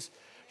Jesus,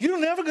 you're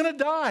never going to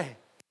die.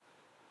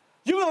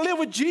 You're going to live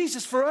with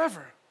Jesus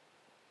forever.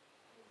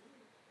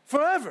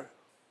 Forever.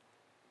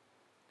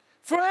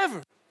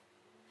 Forever.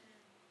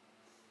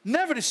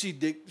 Never to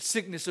see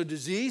sickness or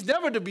disease.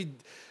 Never to be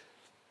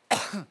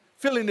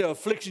feeling the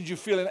afflictions you're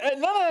feeling. And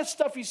none of that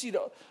stuff you see.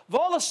 Of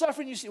all the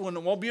suffering you see, well,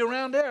 it won't be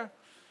around there.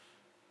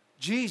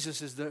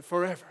 Jesus is the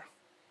forever.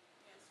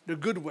 The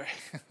good way.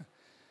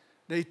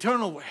 The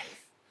eternal way.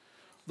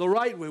 The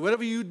right way.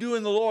 Whatever you do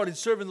in the Lord and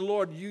serving the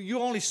Lord,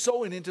 you're only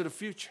sowing into the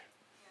future.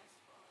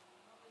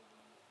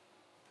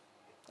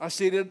 I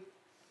see that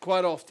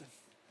quite often.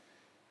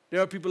 There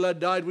are people that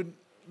died with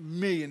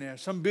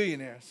millionaires, some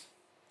billionaires.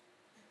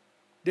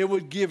 They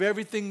would give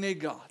everything they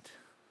got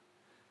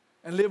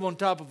and live on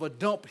top of a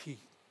dump heap,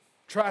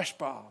 trash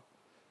pile,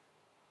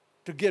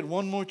 to get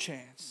one more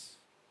chance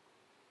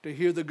to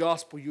hear the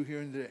gospel you're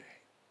hearing today.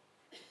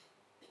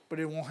 But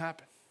it won't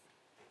happen.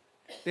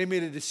 They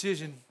made a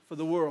decision for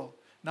the world.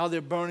 Now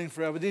they're burning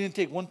forever. They didn't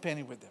take one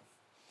penny with them.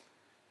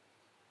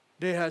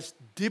 They as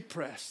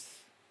depressed,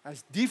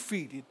 as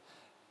defeated,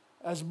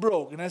 as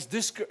broke, and as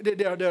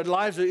their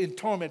lives are in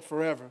torment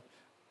forever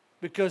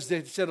because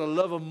they said a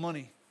love of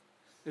money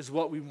is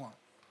what we want.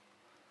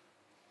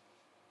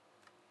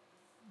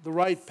 The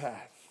right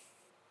path.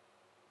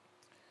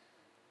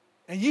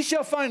 And ye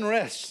shall find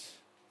rest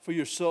for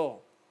your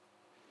soul.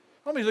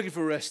 How many looking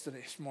for rest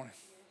today, this morning?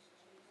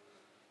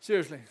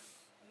 Seriously.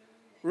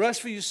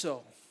 Rest for your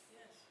soul.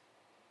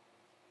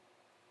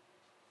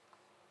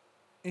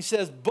 He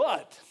says,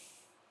 but,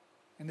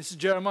 And this is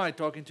Jeremiah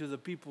talking to the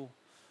people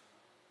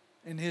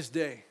in his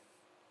day.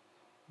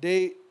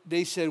 They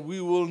said, we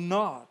will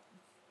not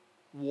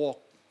walk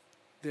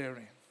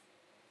therein.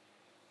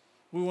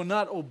 We will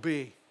not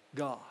obey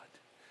God.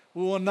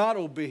 We will not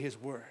obey his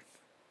word.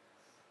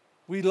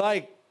 We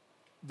like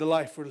the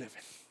life we're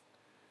living.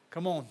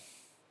 Come on.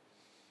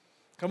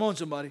 Come on,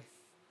 somebody.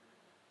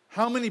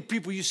 How many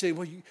people you say,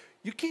 well,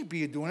 you can't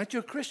be doing that.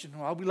 You're a Christian.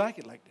 Well, we like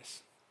it like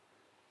this.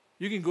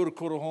 You can go to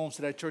Coat of Homes,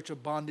 to that church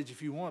of bondage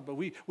if you want, but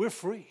we're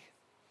free.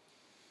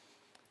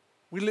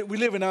 We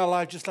live in our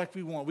life just like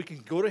we want. We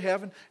can go to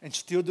heaven and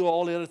still do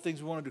all the other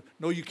things we want to do.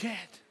 No, you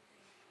can't.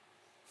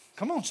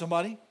 Come on,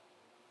 somebody.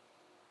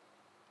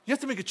 You have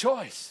to make a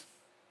choice.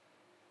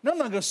 No, I'm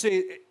not going to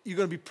say you're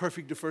going to be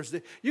perfect the first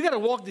day. You got to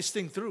walk this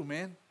thing through,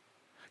 man.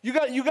 You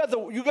got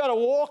to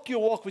walk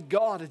your walk with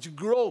God. As you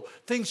grow,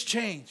 things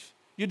change.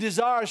 Your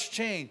desires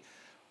change.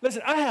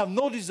 Listen, I have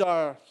no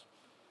desire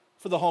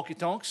for the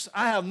honky-tonks.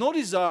 I have no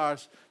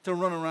desires to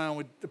run around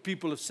with the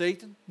people of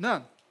Satan.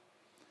 None.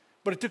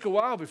 But it took a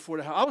while before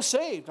that. I was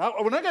saved.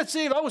 When I got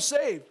saved, I was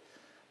saved.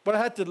 But I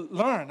had to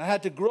learn. I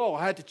had to grow.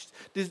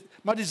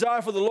 My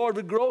desire for the Lord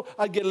would grow.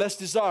 I'd get less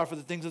desire for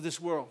the things of this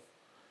world.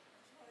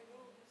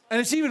 And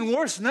it's even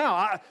worse now.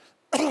 I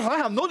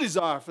have no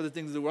desire for the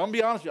things of the world. I'm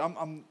going to be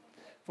honest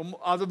with you.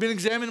 I've been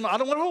examining. I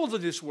don't want to hold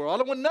of this world. I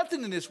don't want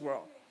nothing in this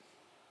world.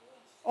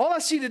 All I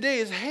see today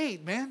is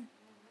hate, man.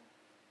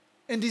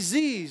 And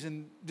disease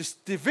and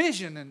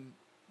division and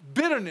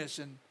bitterness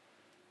and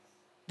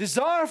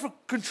desire for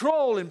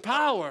control and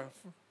power.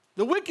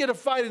 The wicked are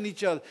fighting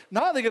each other.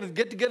 Now they're going to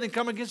get together and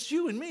come against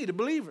you and me, the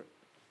believer.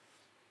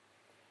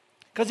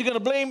 Because you're going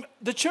to blame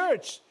the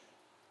church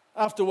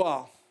after a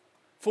while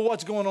for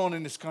what's going on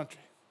in this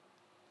country.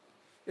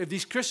 If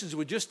these Christians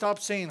would just stop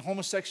saying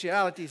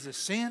homosexuality is a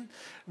sin,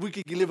 we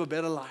could live a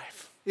better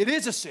life. It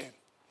is a sin.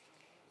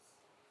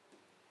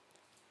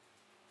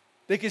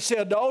 They can say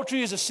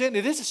adultery is a sin.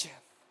 It is a sin.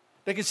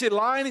 They can say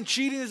lying and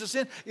cheating is a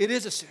sin. It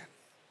is a sin.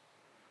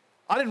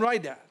 I didn't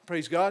write that,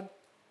 praise God.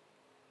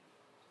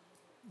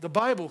 The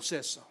Bible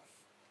says so.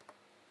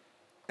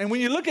 And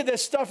when you look at that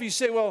stuff, you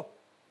say, well,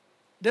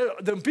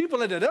 the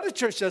people at that other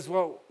church says,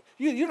 well,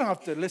 you don't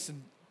have to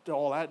listen to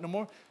all that no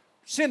more.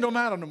 Sin don't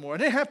matter no more.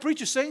 And they have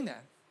preachers saying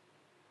that.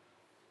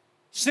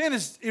 Sin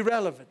is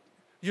irrelevant.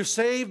 You're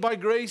saved by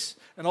grace,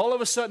 and all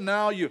of a sudden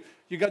now you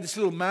got this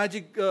little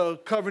magic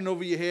covering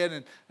over your head,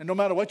 and no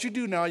matter what you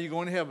do now, you're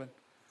going to heaven.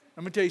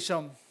 Let me tell you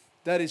something.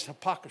 That is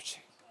hypocrisy.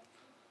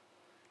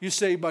 You're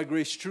saved by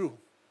grace, true.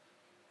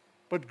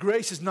 But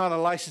grace is not a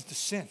license to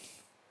sin.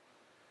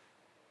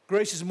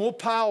 Grace is more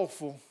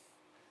powerful.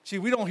 See,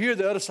 we don't hear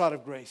the other side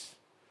of grace.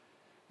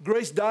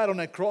 Grace died on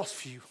that cross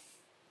for you.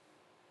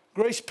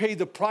 Grace paid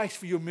the price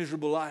for your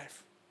miserable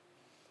life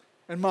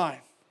and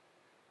mine.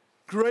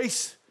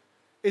 Grace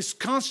is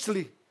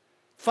constantly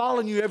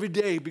following you every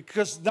day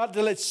because not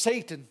to let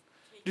Satan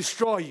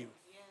destroy you.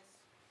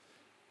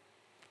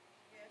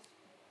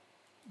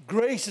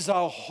 Grace is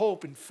our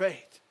hope and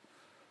faith.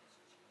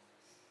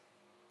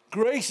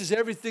 Grace is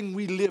everything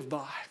we live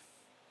by.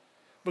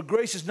 But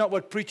grace is not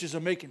what preachers are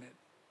making it.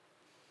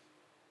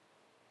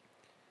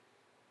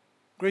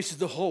 Grace is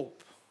the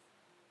hope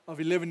of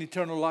living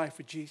eternal life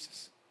with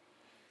Jesus.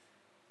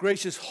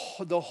 Grace is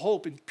the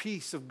hope and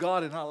peace of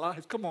God in our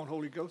lives. Come on,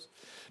 Holy Ghost.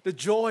 The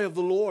joy of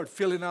the Lord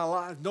filling our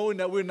lives, knowing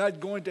that we're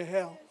not going to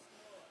hell.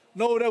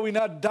 Knowing that we're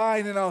not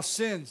dying in our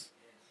sins.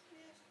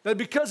 That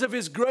because of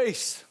His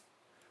grace,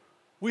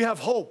 we have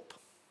hope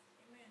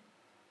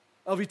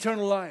of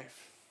eternal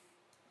life.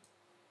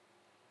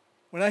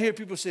 When I hear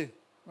people say,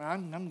 well,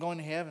 I'm going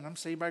to heaven, I'm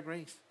saved by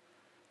grace.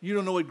 You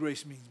don't know what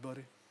grace means,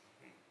 buddy.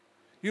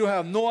 You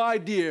have no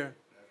idea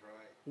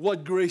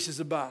what grace is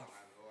about.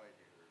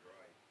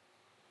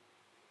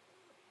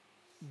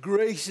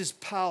 Grace is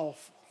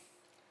powerful.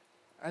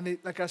 And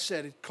like I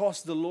said, it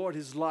cost the Lord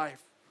His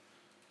life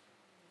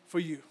for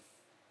you.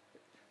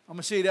 I'm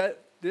going to say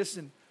this,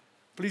 and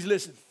please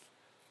listen.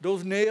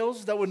 Those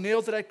nails that were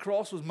nailed to that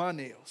cross was my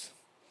nails.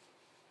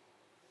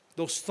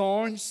 Those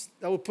thorns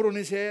that were put on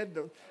His head,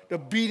 the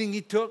beating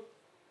He took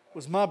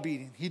was my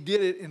beating. He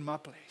did it in my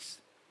place.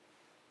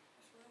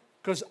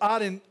 Because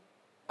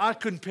I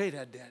couldn't pay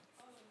that debt.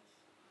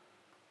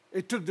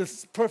 It took the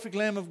perfect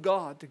Lamb of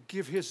God to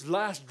give His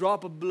last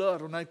drop of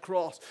blood on that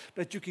cross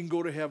that you can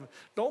go to heaven.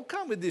 Don't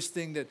come with this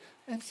thing that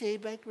I'm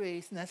saved by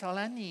grace and that's all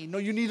I need. No,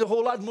 you need a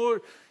whole lot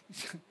more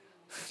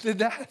than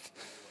that.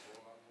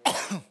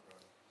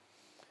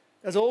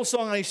 There's an old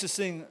song I used to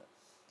sing.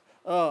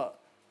 I'm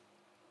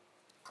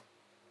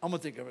going to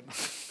think of it now.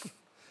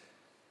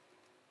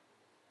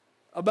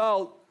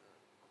 About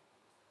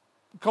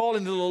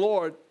calling to the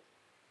Lord.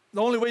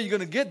 The only way you're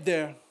going to get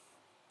there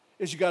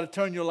is you got to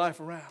turn your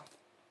life around.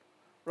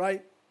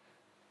 Right?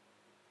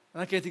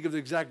 And I can't think of the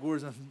exact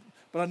words,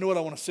 but I know what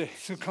I want to say.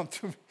 It's going to come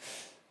to me.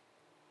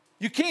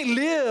 You can't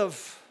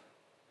live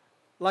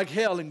like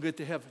hell and get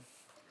to heaven.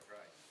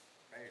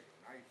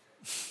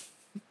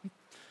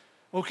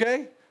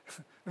 Okay?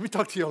 Let me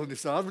talk to y'all on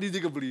this. I believe they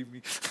can believe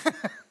me.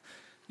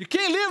 You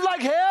can't live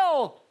like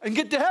hell and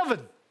get to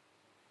heaven.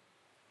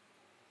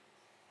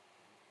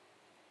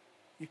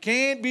 You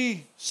can't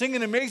be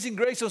singing Amazing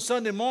Grace on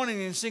Sunday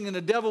morning and singing the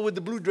devil with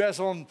the blue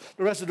dress on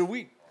the rest of the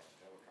week.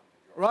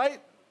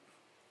 Right?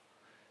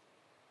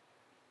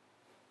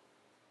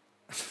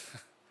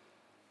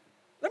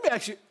 Let me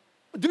ask you,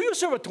 do you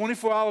serve a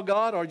 24-hour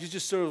God or do you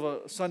just serve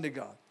a Sunday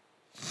God?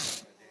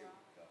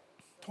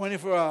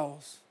 24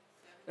 hours.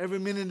 Every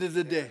minute of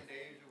the day.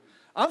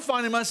 I'm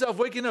finding myself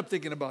waking up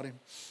thinking about him.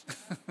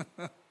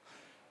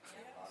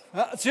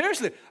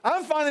 Seriously,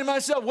 I'm finding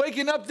myself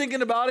waking up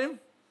thinking about him.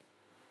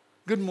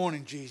 Good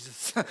morning,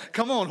 Jesus.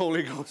 Come on,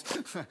 Holy Ghost.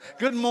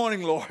 Good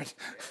morning, Lord.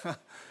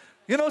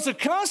 You know, it's a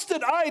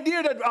constant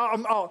idea that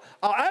our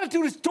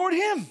attitude is toward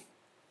him.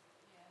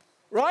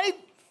 Right?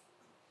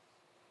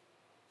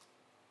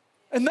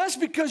 And that's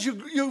because you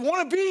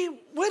want to be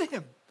with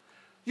him.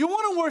 You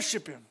want to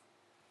worship him.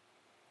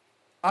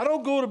 I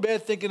don't go to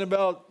bed thinking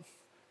about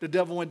the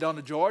devil went down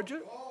to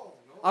Georgia.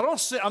 I don't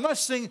say, I'm not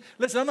saying,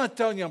 listen, I'm not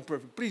telling you I'm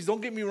perfect. Please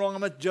don't get me wrong. I'm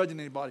not judging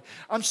anybody.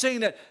 I'm saying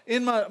that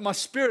in my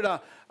spirit,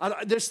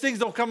 there's things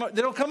they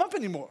don't come up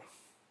anymore.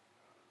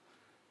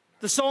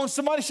 The song,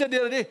 somebody said the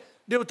other day,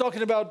 they were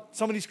talking about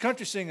some of these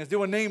country singers. They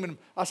were naming them.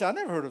 I said, I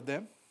never heard of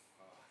them.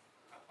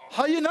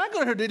 How you not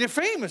going to hear them? They're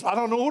famous. I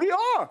don't know who they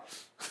are.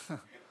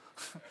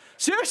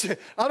 Seriously,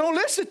 I don't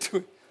listen to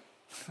it.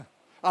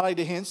 I like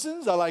the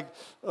Hensons. I like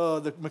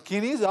the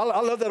McKinneys. I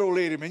love that old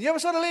lady, man. You ever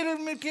saw the lady in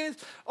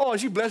McKinney's? Oh,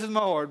 she blesses my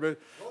heart, man.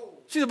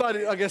 She's about,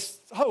 I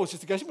guess, how old is she?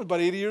 She was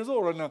about 80 years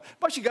old right now.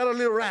 But she got a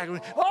little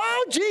rag.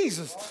 Oh,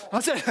 Jesus.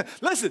 I said,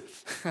 listen.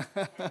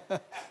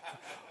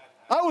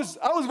 I was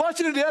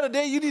watching it the other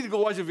day. You need to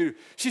go watch the video.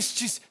 She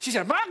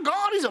said, my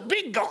God is a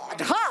big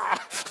God.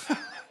 Ha!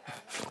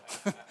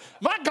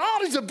 My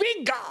God is a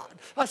big God.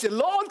 I said,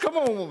 Lord, come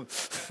on, woman.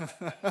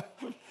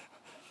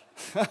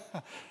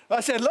 I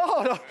said,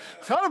 Lord, I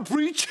don't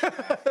preach.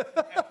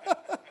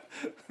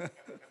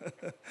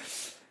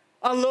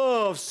 I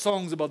love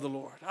songs about the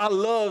Lord. I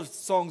love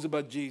songs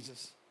about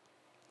Jesus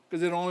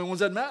because they're the only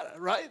ones that matter,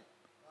 right?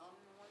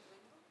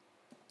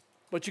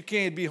 But you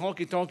can't be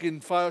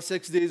honky-tonking 5 or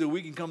 6 days a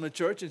week and come to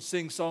church and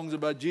sing songs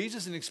about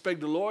Jesus and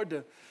expect the Lord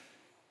to...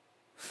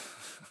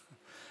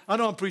 I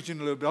know I'm preaching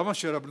a little bit. I'm going to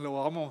shut up in a little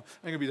while.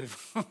 I ain't going to be there.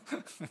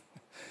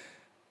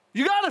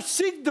 You got to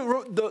seek the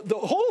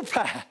whole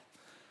path.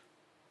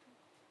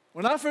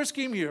 When I first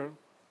came here,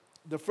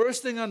 the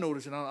first thing I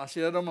noticed, and I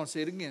said I'm going to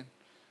say it again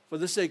for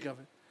the sake of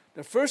it.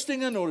 The first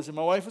thing I noticed, and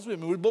my wife was with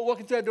me, we were both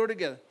walking through that door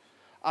together,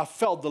 I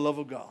felt the love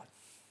of God.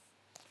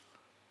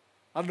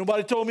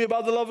 Nobody told me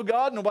about the love of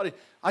God.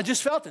 I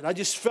just felt it. I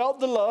just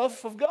felt the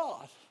love of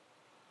God.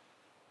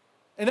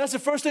 And that's the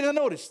first thing I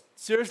noticed.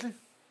 Seriously.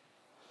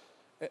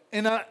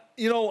 And I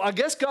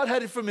guess God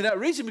had it for me that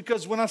reason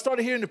because when I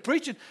started hearing the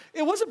preaching,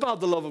 it was about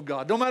the love of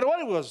God, no matter what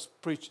it was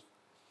preaching.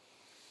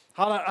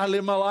 How I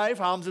live my life,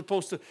 how I'm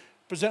supposed to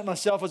present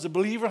myself as a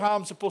believer, how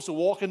I'm supposed to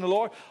walk in the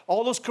Lord.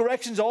 All those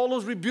corrections, all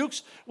those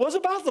rebukes was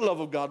about the love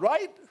of God,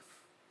 right?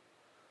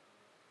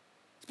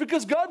 It's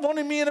because God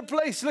wanted me in a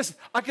place. Listen,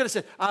 I could have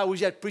said, I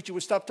wish that preacher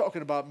would stop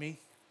talking about me.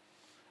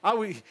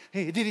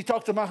 Did he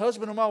talk to my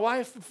husband or my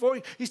wife before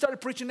he started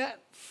preaching that?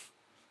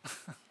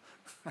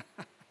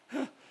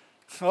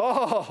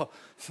 Oh,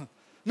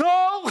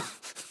 no.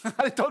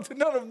 I didn't talk to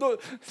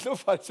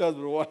nobody's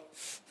husband or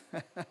wife.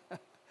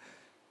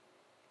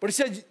 But he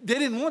said they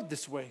didn't want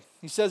this way.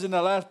 He says in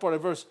the last part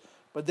of the verse,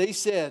 but they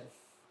said,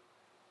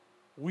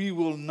 we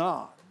will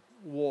not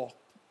walk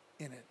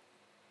in it.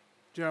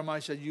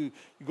 Jeremiah said, you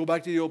go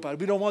back to the old path.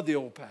 We don't want the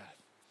old path.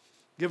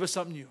 Give us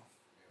something new,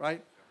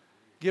 right?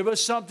 Give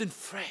us something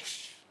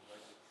fresh.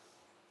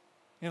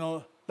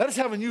 Let us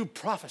have a new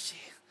prophecy.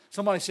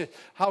 Somebody said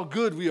how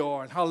good we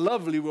are and how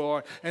lovely we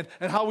are and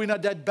how we're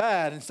not that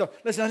bad and stuff.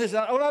 Listen, when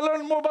I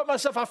learn more about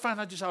myself, I find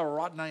out just how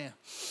rotten I am.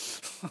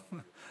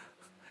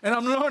 And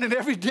I'm learning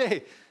every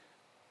day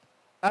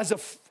as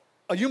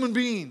a human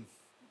being,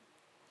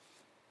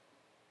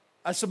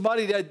 as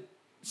somebody that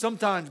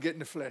sometimes get in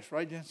the flesh,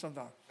 right, Jen?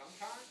 Sometimes.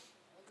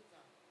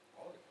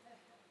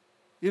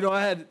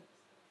 I had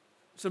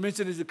some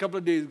incidents a couple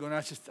of days ago, and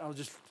I said,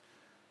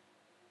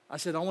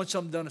 I want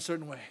something done a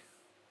certain way.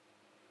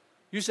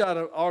 You said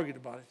I argued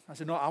about it. I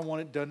said, no, I want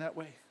it done that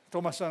way. I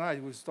told my son,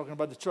 he was talking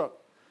about the truck. I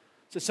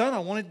said, son, I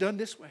want it done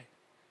this way.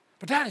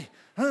 But Daddy,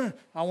 I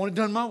want it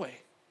done my way.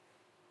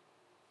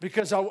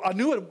 Because I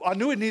knew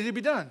it needed to be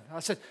done.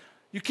 I said,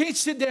 you can't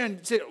sit there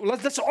and say, well,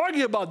 let's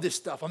argue about this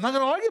stuff. I'm not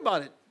going to argue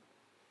about it.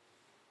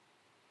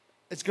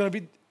 It's going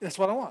to be, that's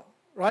what I want,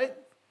 right?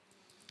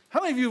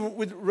 How many of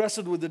you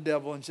wrestled with the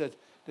devil and said,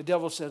 the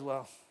devil said,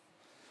 well,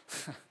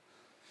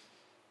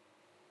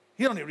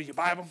 you don't need to read your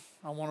Bible.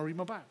 I want to read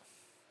my Bible.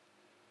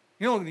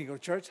 You don't need to go to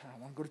church. I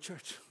want to go to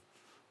church.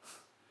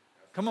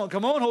 Come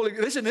on, Holy,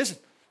 listen.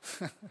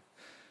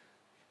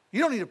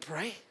 You don't need to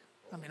pray.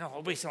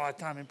 I'll waste a lot of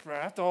time in prayer.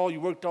 After all,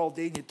 you worked all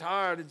day and you're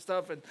tired and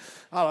stuff, and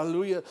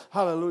hallelujah.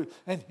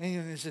 And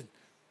you said,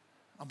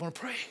 I'm going to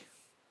pray.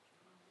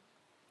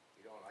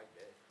 You don't like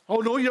that. Oh,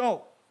 no, you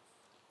don't.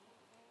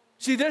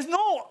 See, there's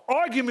no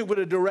argument with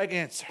a direct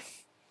answer.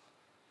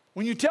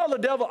 When you tell the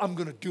devil, I'm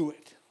going to do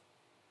it,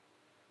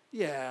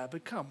 Yeah,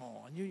 but come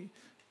on. You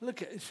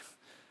look at it.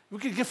 We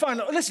could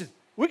find, listen,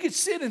 we could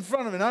sit in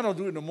front of, and I don't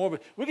do it no more,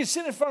 but we could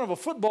sit in front of a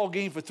football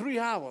game for 3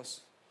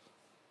 hours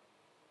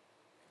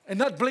and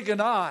not blink an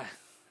eye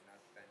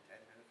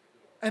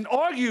and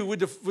argue with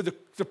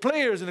the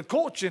players and the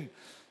coach, and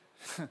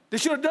they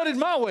should have done it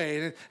my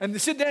way, and they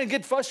sit there and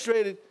get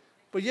frustrated,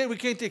 but yet we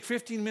can't take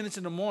 15 minutes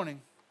in the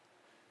morning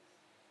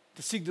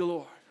to seek the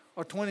Lord,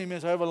 or 20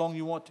 minutes, however long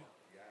you want to.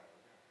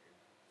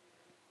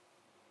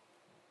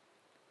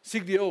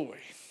 Seek the old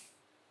way.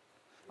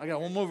 I got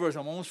one more verse.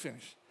 I'm almost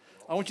finished.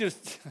 I want you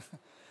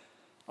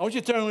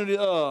to turn with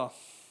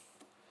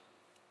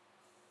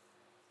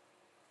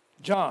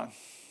John.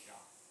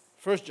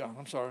 1 John.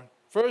 I'm sorry.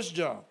 1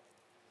 John.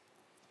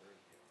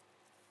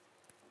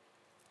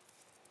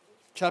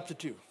 Chapter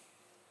 2.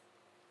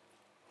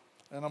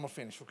 And I'm going to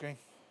finish, okay?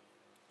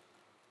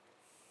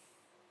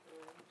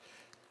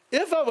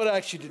 If I would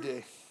ask you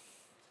today,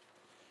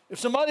 if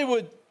somebody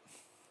would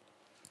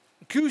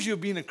accuse you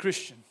of being a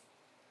Christian,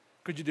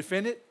 could you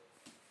defend it?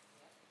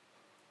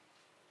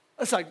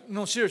 That's like,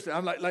 no, seriously.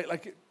 I'm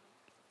like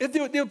if they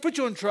would put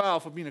you on trial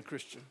for being a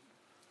Christian,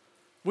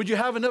 would you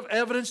have enough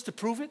evidence to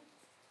prove it?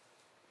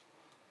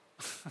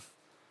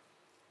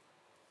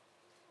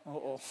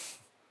 Uh-oh.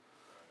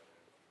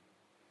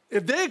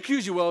 If they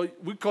accuse you, well,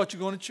 we caught you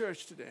going to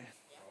church today.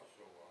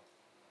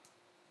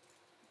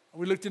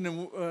 We looked in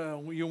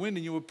your window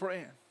and you were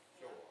praying.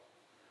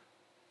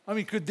 I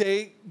mean, would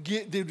they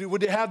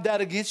have that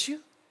against you?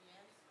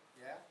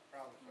 Yeah,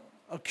 probably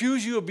so.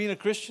 Accuse you of being a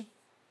Christian?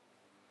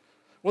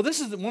 Well,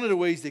 this is one of the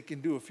ways they can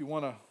do if you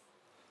want to.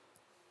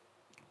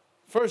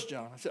 1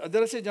 John. Did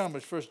I say John?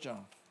 But it's 1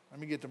 John. Let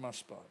me get to my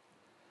spot.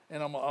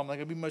 And I'm not going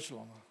to be much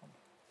longer.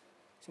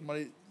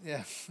 Somebody,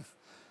 yeah.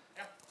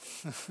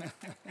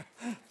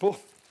 Boy,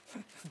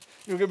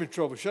 you'll get me in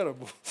trouble. Shut up,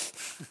 boy.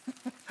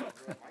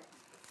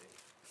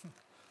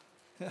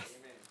 Yeah.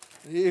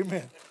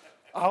 Amen.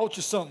 I'll hold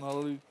you something,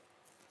 hallelujah.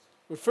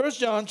 But 1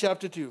 John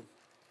chapter 2,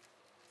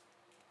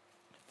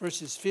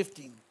 verses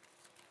 15.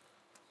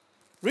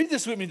 Read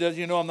this with me, that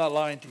you know I'm not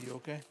lying to you,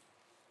 okay?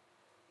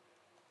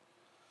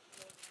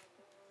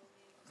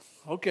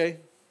 Okay.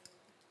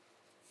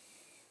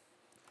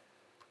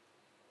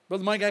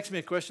 Brother Mike asked me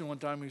a question one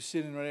time. He was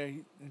sitting right there,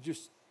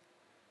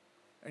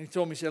 and he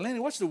told me, he said, Lenny,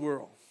 what's the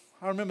world?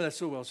 I remember that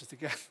so well, Sister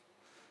Kath.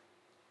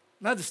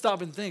 Not to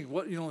stop and think,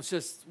 it's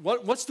just,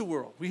 what's the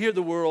world? We hear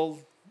the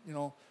world,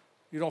 you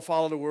don't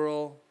follow the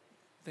world,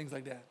 things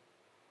like that.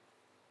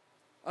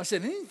 I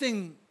said,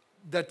 anything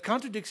that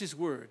contradicts his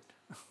word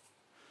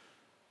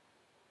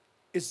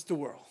is the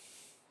world.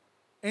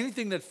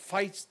 Anything that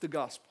fights the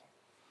gospel.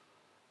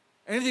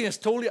 Anything that's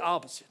totally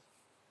opposite.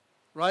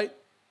 Right?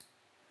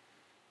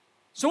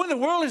 So when the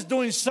world is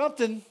doing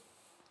something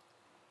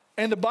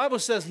and the Bible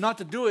says not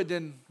to do it,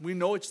 then we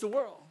know it's the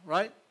world,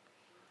 right?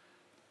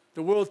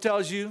 The world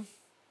tells you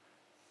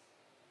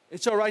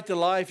it's all right to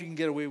lie if you can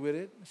get away with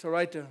it. It's all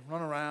right to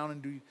run around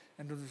and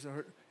do this.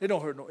 It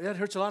don't hurt. It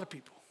hurts a lot of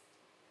people.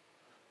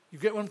 You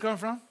get where I'm coming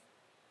from?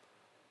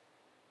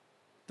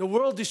 The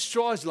world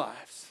destroys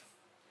lives.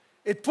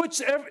 It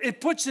puts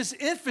its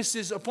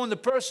emphasis upon the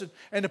person,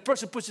 and the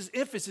person puts its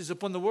emphasis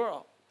upon the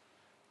world.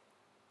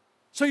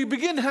 So you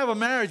begin to have a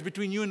marriage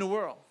between you and the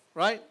world,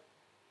 right?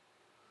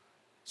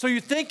 So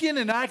you're thinking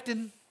and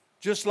acting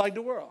just like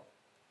the world.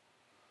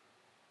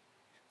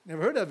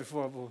 Never heard that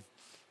before, boy.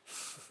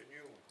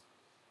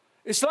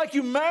 It's like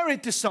you're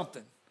married to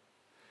something.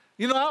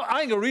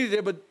 I ain't going to read it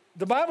there, but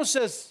the Bible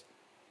says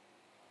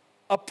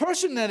a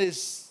person that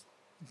is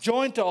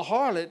joined to a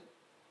harlot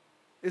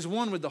is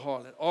one with the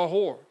harlot, or a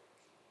whore.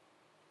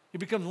 He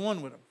becomes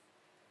one with him.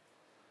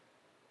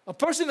 A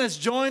person that's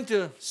joined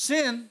to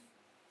sin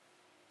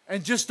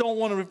and just don't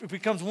want to,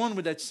 becomes one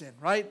with that sin,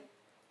 right?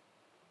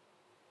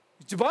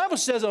 The Bible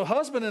says a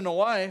husband and a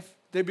wife,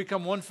 they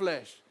become one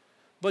flesh.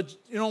 But,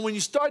 when you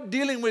start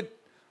dealing with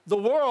the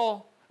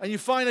world and you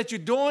find that you're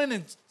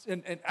doing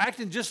and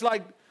acting just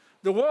like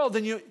the world,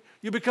 then you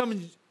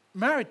become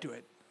married to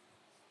it.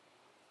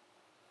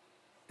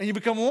 And you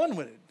become one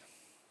with it.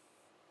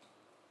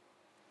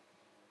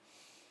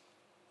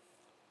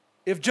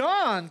 If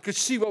John could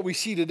see what we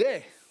see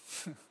today,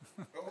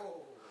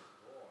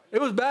 it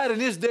was bad in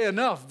his day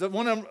enough. The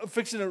one I'm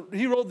fixing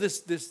he wrote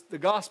the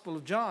Gospel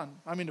of John.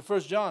 The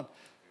 1 John.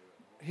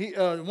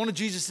 One of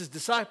Jesus'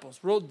 disciples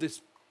wrote this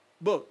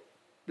book,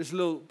 this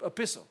little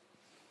epistle.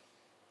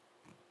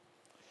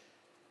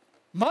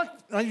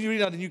 You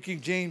read out the New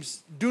King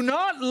James. Do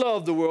not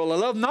love the world, or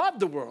love not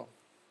the world,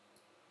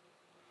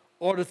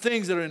 or the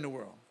things that are in the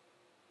world.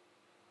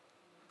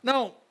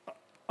 Now,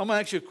 I'm going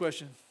to ask you a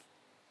question.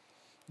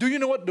 Do you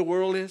know what the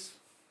world is?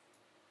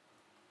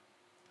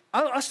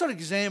 I started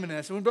examining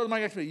that. So when Brother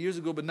Mike asked me years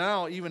ago, but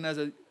now, even as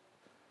an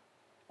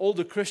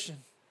older Christian,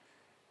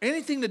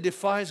 anything that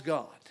defies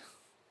God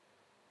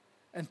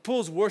and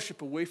pulls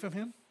worship away from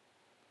Him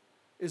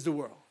is the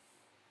world.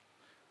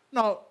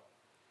 Now,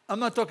 I'm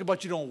not talking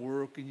about you don't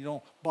work and you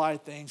don't buy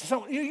things.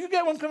 So, you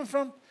get where I'm coming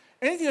from?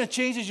 Anything that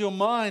changes your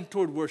mind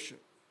toward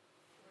worship.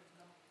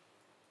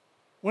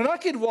 When I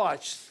could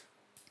watch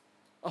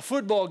a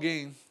football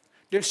game.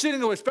 They're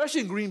sitting over,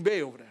 especially in Green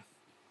Bay over there.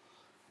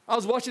 I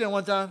was watching that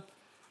one time.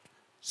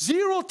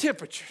 0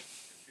 temperature.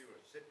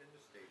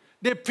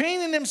 They're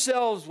painting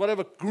themselves,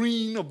 whatever,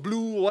 green or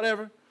blue or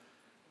whatever,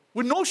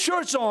 with no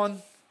shirts on,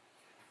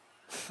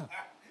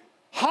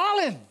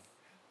 hollering.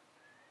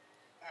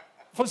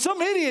 For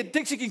some idiot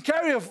thinks he can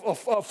carry a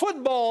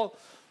football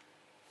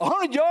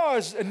 100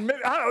 yards, and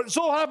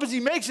so happens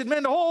he makes it,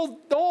 man, the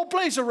whole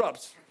place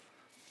erupts.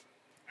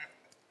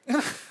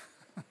 I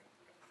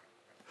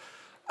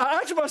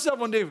asked myself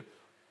one day,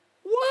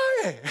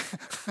 why?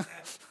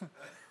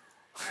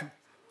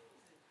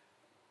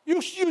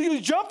 You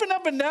jumping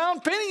up and down,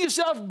 painting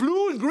yourself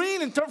blue and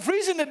green and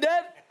freezing to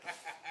death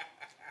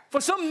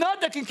for some nut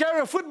that can carry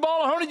a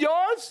football 100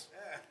 yards?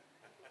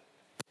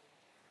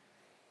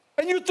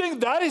 And you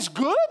think that is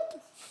good?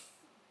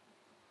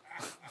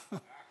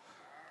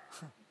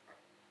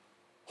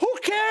 Who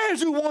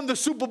cares who won the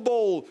Super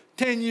Bowl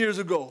 10 years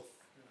ago?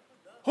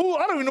 I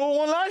don't even know who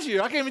won last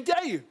year. I can't even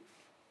tell you.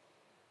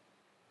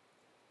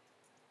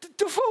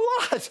 For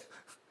what?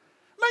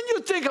 Man,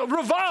 you think a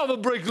revival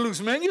break loose,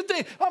 man. You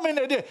think,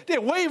 they're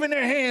waving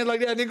their hands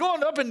like that. They're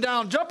going up and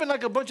down, jumping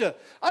like a bunch of,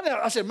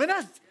 I said, man,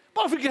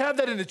 what if we could have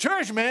that in the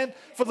church, man,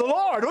 for the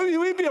Lord?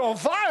 We'd be on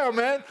fire,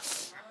 man.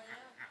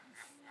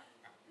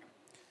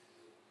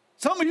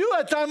 Some of you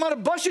at time might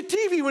have bust your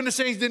TV when the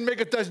Saints didn't make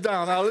a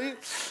touchdown, Holly.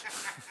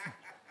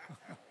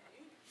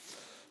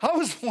 I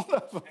was one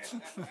of them.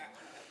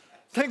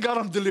 Thank God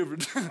I'm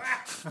delivered.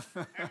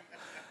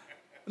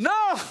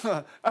 No,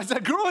 as I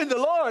grow in the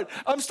Lord,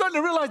 I'm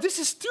starting to realize this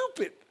is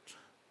stupid.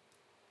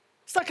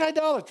 It's like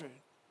idolatry.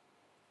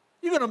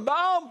 You're going to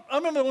bow. I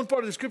remember one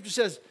part of the scripture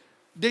says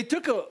they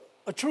took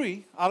a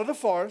tree out of the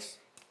forest,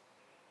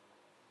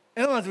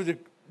 and they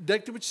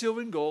decked it with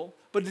silver and gold,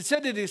 but it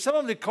said that some of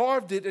them they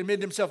carved it and made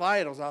themselves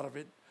idols out of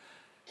it.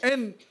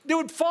 And they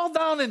would fall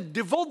down and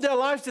devote their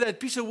lives to that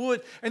piece of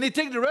wood, and they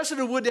take the rest of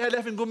the wood they had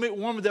left and go make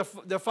warm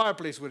their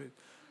fireplace with it.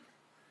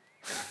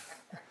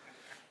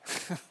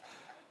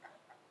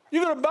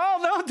 You're going to bow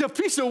down to a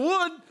piece of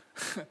wood.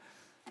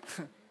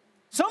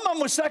 Some of them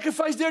would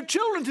sacrifice their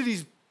children to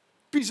these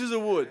pieces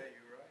of wood.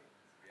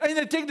 And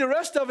they take the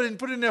rest of it and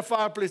put it in their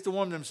fireplace to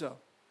warm themselves.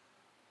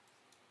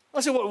 I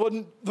said, what,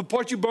 wasn't the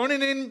part you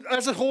burning in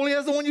as holy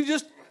as the one you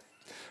just...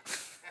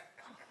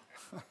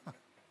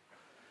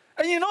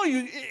 And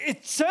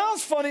it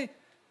sounds funny,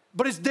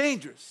 but it's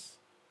dangerous.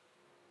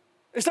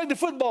 It's like the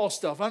football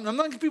stuff. I'm not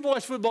letting people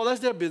watch football. That's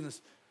their business.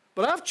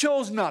 But I've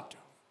chosen not to.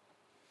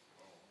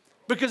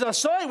 Because I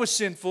saw it was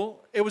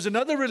sinful. It was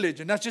another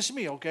religion. That's just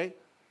me, okay?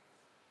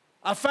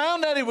 I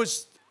found that it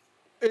was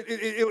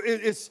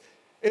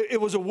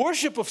a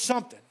worship of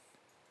something.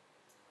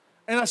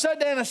 And I sat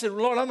there and I said,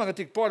 Lord, I'm not going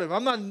to take part of it.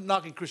 I'm not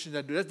knocking Christians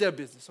that do. That's their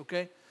business,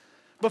 okay?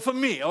 But for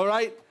me, all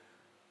right?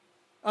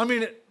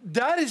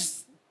 That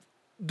is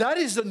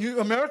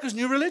America's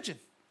new religion.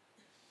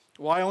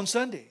 Why on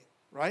Sunday,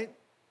 right?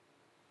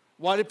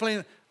 Why are they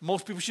playing?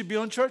 Most people should be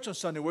on church on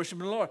Sunday,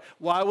 worshiping the Lord.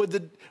 Why would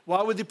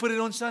they put it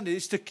on Sunday?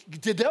 It's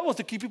the devil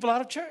to keep people out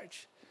of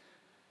church.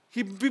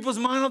 Keep people's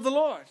mind off the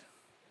Lord.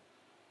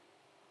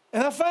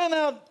 And I found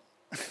out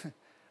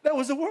that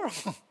was the world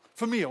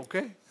for me,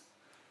 okay?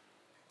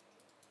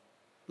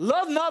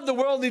 Love not the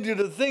world, neither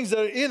the things that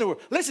are in the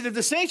world. Listen, if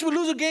the Saints would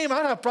lose a game,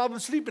 I'd have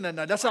problems sleeping at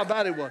night. That's how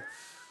bad it was.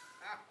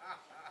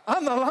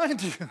 I'm not lying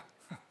to you.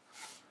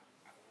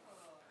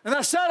 And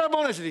I sat up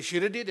on it and said, he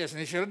should have did this, and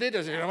he should have did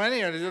this.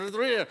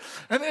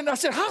 And then I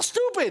said, how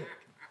stupid.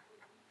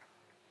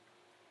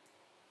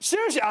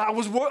 Seriously, I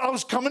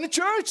was coming to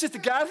church, Sister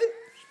Kathy.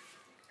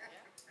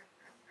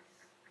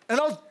 And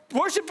I was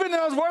worshiping, and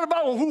I was worried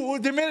about who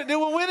they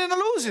were winning or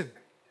losing.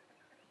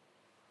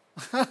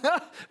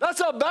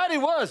 That's how bad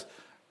it was.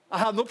 I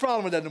have no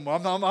problem with that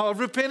anymore. I've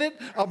repented.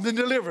 I've been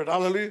delivered.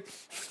 Hallelujah.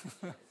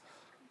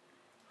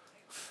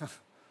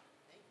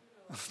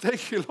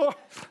 Thank you, Lord.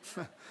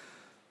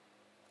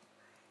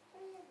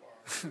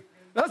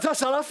 That's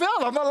how I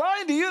felt. I'm not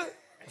lying to you.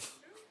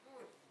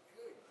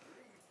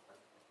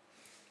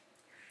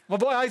 My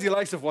boy Isaac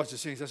likes to watch the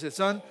Saints. I said,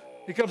 son,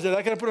 he comes in.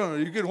 I can put it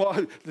on. You can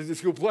watch.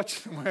 Let's go watch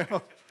somewhere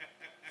else.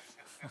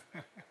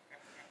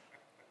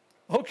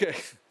 Okay.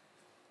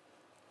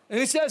 And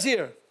he says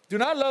here, do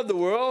not love the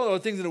world or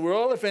things in the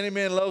world. If any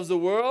man loves the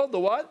world, the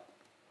what?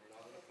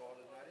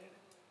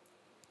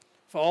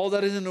 For all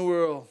that is in the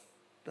world,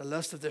 the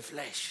lust of the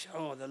flesh.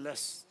 Oh, the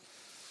lust.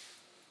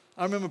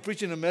 I remember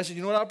preaching a message.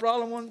 You know what our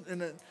problem was?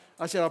 And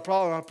I said, I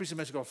preached a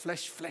message called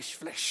flesh, flesh,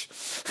 flesh.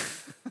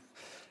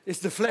 It's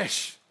the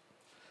flesh.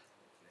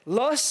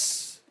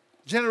 Lust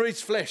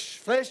generates flesh.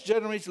 Flesh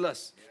generates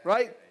lust,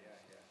 right?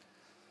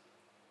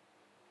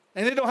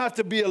 And it don't have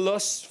to be a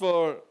lust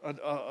for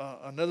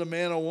another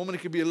man or woman. It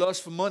could be a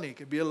lust for money. It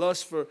could be a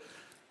lust for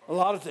a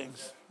lot of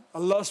things. A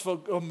lust for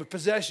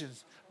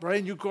possessions.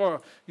 Brand new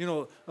car.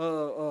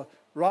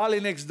 Raleigh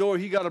next door,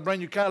 he got a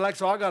brand new Cadillac,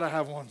 so I got to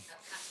have one.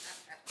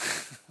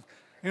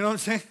 You know what I'm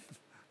saying?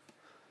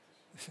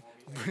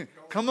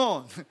 Come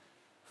on.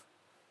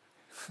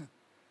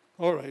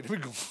 All right, here we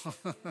go.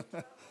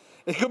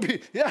 It could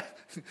be, yeah.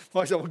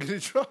 Watch, I won't get in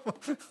trouble.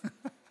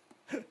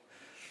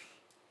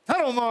 I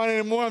don't mind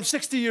anymore. I'm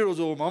 60 years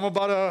old. I'm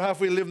about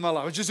halfway living my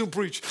life. I just don't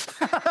preach.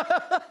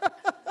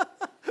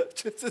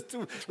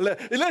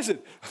 Listen.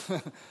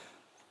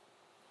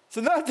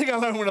 So another thing I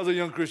learned when I was a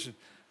young Christian.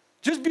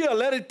 Just be a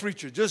let it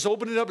preacher. Just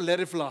open it up and let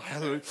it fly.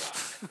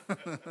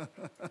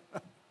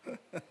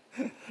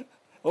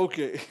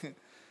 Okay.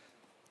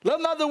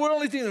 Love not the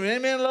worldly things. If any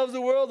man loves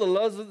the world, the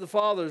lust of the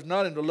Father is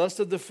not in the lust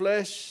of the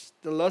flesh,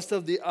 the lust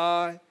of the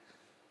eye,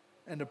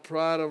 and the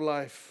pride of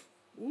life.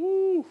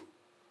 Ooh.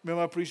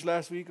 Remember I preached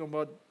last week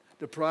about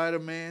the pride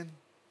of man?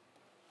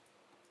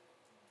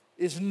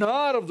 It's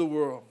not of the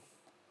world.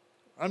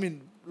 I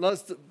mean,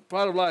 lust,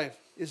 pride of life.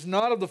 It's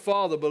not of the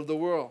Father, but of the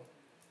world.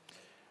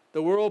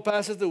 The world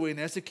passes away, and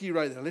that's the key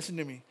right there. Listen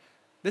to me.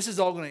 This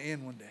is all going to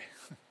end one day.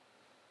 You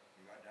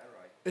got that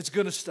right. It's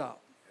going to stop.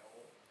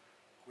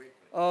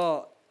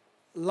 Quickly.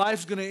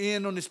 Life's going to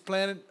end on this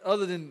planet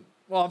other than,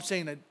 well, I'm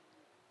saying that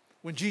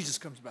when Jesus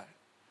comes back.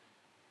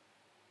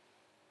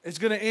 It's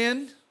going to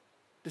end.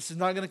 This is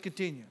not going to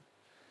continue.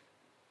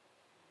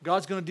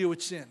 God's going to deal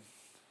with sin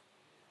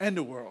and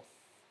the world.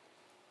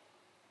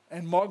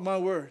 And mark my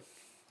word,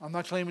 I'm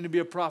not claiming to be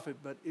a prophet,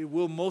 but it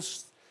will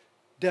most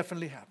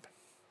definitely happen.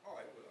 Oh,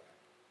 it will.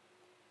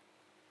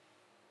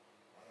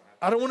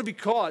 I don't want to be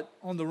caught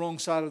on the wrong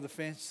side of the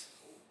fence.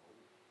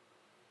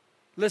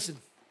 Listen,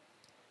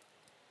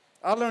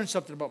 I learned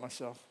something about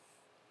myself.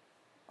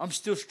 I'm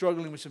still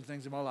struggling with some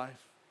things in my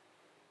life,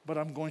 but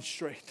I'm going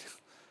straight.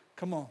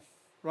 Come on,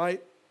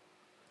 right?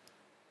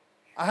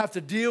 I have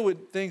to deal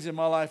with things in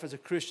my life as a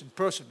Christian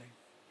personally.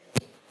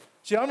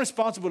 See, I'm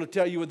responsible to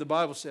tell you what the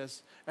Bible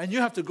says, and you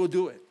have to go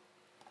do it.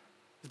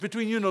 It's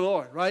between you and the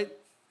Lord, right?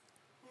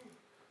 You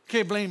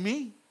can't blame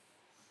me.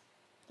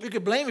 You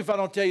can blame me if I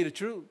don't tell you the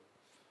truth.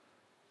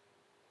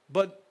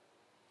 But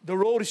the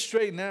road is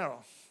straight and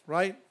narrow,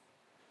 right?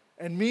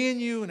 And me and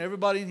you and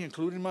everybody in here,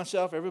 including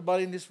myself,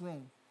 everybody in this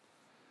room,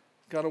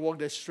 got to walk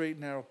that straight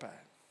and narrow path.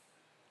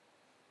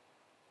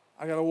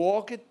 I got to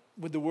walk it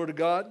with the Word of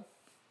God.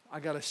 I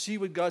got to see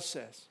what God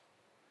says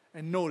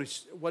and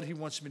notice what He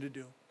wants me to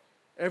do.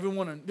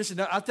 Everyone,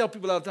 listen, I tell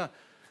people all the time,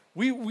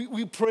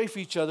 we pray for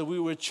each other.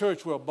 We're a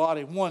church, we're a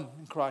body, one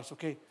in Christ,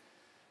 okay?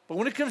 But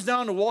when it comes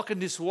down to walking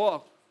this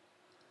walk,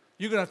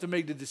 you're going to have to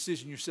make the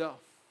decision yourself.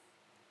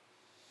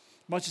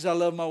 Much as I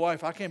love my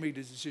wife, I can't make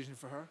this decision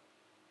for her,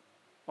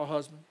 or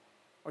husband,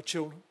 or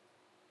children.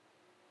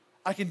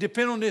 I can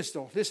depend on this,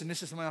 though. Listen,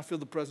 this is something I feel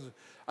the presence of.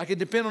 I can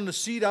depend on the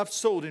seed I've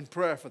sowed in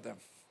prayer for them.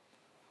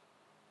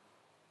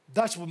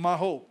 That's what my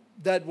hope,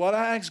 that what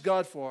I ask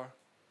God for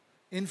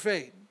in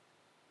faith,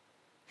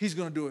 He's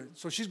going to do it.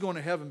 So she's going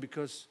to heaven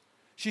because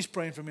she's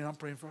praying for me and I'm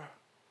praying for her.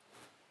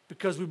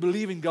 Because we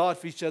believe in God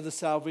for each other's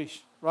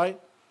salvation, right?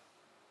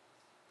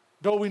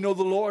 Though we know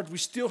the Lord, we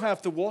still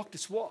have to walk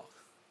this walk.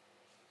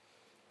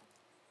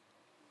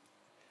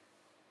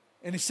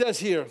 And it says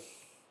here,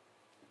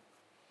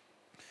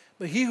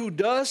 but he who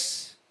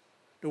does,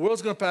 the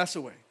world's going to pass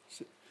away.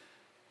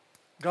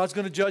 God's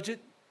going to judge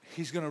it.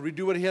 He's going to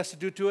redo what He has to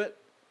do to it.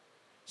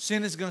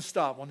 Sin is going to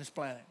stop on this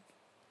planet.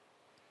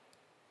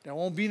 There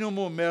won't be no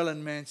more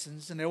Marilyn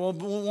Mansons, and there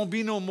won't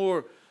be no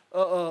more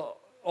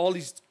all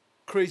these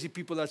crazy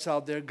people that's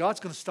out there. God's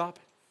going to stop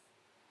it.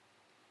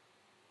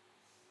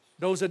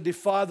 Those that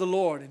defy the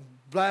Lord and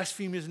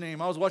blaspheme His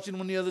name. I was watching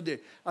one the other day.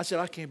 I said,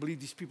 I can't believe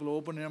these people are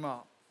opening their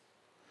mouth,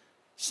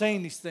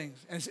 saying these things.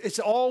 And it's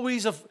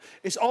always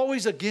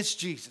against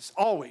Jesus.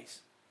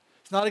 Always.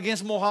 It's not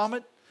against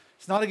Muhammad.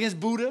 It's not against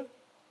Buddha.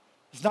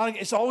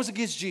 It's always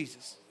against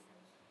Jesus.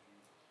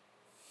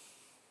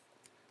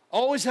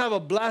 Always have a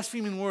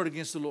blaspheming word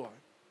against the Lord.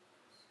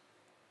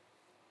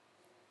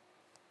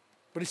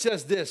 But He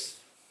says this,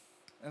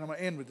 and I'm going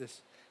to end with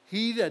this.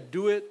 He that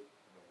doeth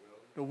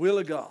the will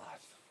of God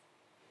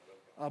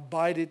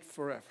abideth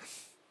forever.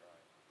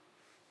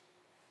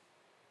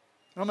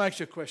 I'm going to ask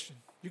you a question.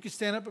 You can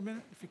stand up a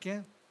minute if you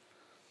can.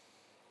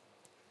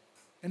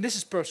 And this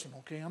is personal,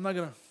 okay? I'm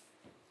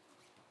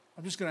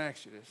just going to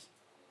ask you this.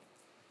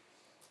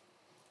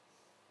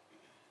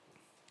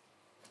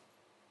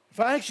 If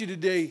I ask you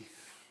today,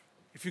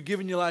 if you're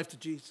giving your life to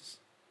Jesus,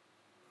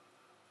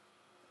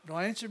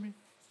 don't answer me.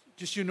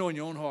 Just you know in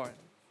your own heart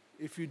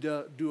if you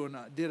do or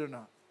not, did or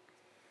not.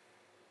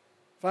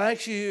 If I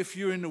ask you if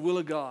you're in the will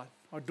of God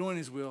or doing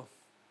His will,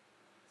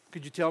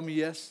 could you tell me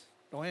yes?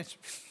 Don't answer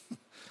me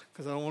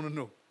because I don't want to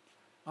know.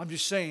 I'm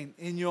just saying,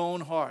 in your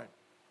own heart,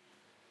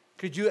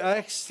 could you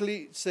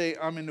actually say,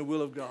 I'm in the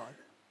will of God?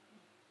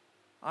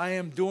 I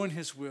am doing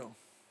His will.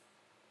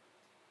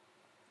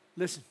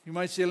 Listen, you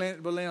might say,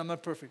 but Lane, I'm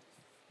not perfect.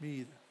 Me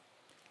either.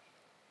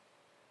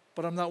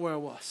 But I'm not where I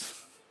was.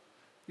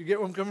 You get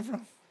where I'm coming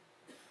from?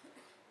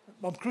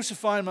 I'm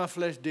crucifying my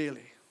flesh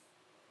daily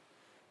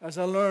as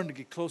I learn to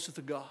get closer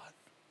to God.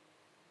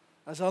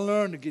 As I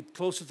learn to get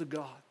closer to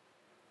God.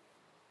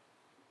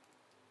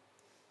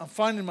 I'm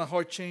finding my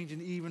heart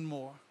changing even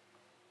more.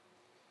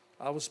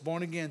 I was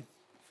born again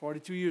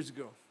 42 years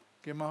ago.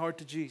 Gave my heart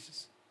to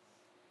Jesus.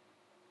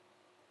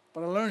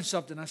 But I learned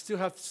something. I still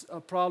have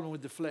a problem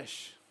with the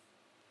flesh.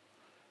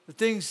 The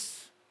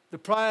things, the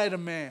pride of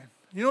man.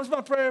 You know what's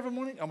my prayer every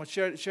morning? I'm going to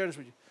share this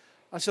with you.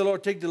 I say,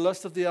 Lord, take the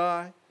lust of the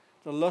eye,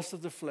 the lust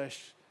of the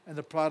flesh, and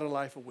the pride of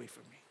life away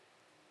from me.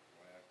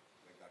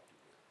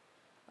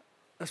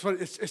 That's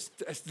what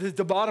it's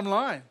the bottom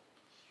line.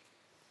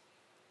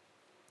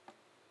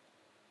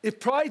 If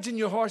pride's in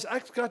your heart,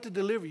 I've got to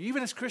deliver you.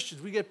 Even as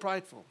Christians, we get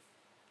prideful.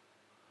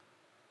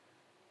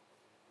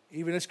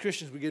 Even as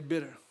Christians, we get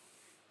bitter.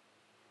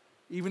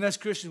 Even as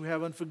Christians, we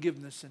have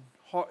unforgiveness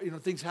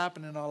and things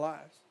happen in our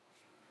lives.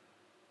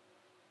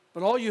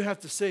 But all you have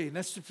to say, and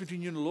that's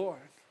between you and the Lord,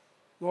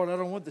 Lord, I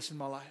don't want this in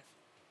my life.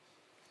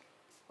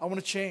 I want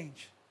to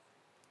change.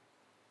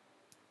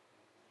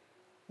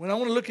 When I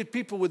want to look at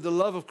people with the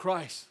love of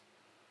Christ,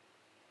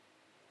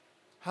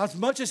 as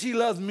much as He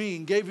loved me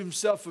and gave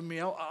Himself for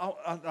me,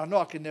 I know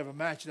I can never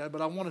match that,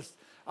 but I want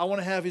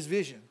to have His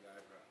vision.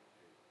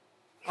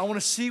 I want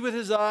to see with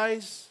His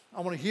eyes. I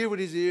want to hear with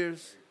His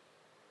ears.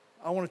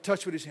 I want to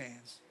touch with His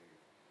hands.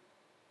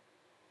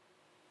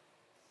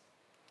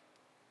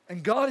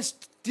 And God is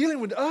dealing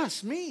with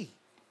us, me,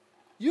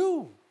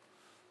 you.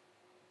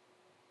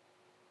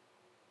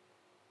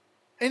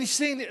 And He's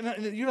saying,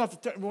 you don't have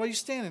to turn, while you're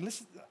standing,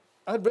 listen,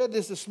 I read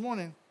this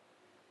morning.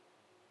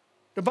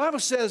 The Bible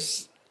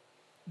says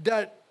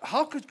that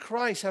how could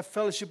Christ have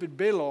fellowship with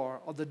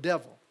Balaam or the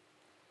devil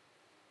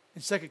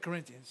in 2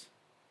 Corinthians?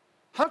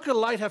 How could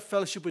light have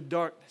fellowship with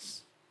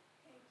darkness?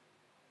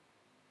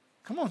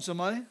 Come on,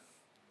 somebody.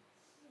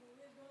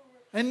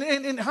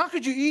 And how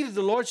could you eat at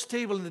the Lord's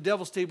table and the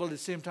devil's table at the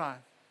same time?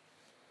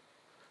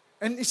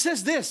 And it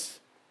says this,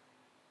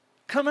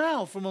 come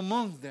out from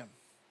among them.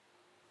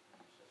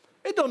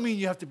 It don't mean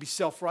you have to be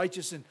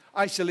self-righteous and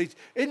isolate.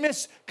 It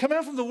means come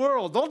out from the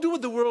world. Don't do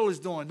what the world is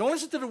doing. Don't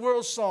listen to the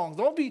world's songs.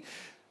 Don't be,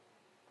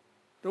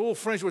 the old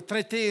French were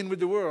traité in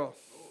with the world.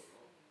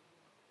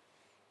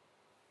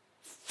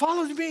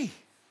 Follow me.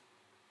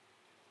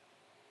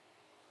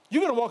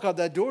 You're going to walk out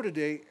that door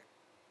today,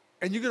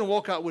 and you're going to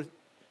walk out with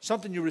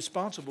something you're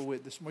responsible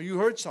with this morning. You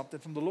heard something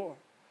from the Lord.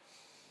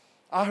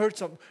 I heard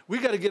something. We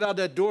got to get out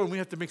that door, and we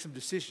have to make some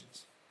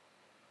decisions.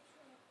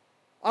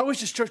 I wish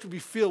this church would be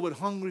filled with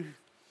hungry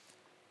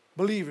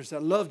believers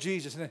that love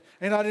Jesus.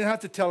 And I didn't have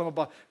to tell them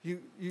about,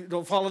 you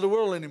don't follow the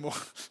world anymore.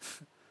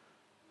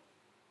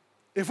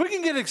 If we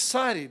can get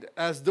excited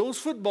as those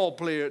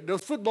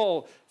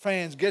football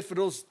fans get for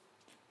those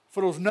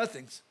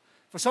nothings,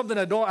 for something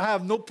that don't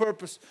have no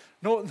purpose,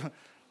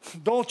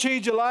 don't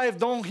change your life,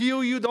 don't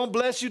heal you, don't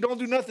bless you, don't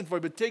do nothing for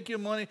you, but take your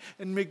money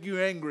and make you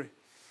angry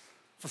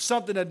for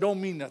something that don't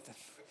mean nothing.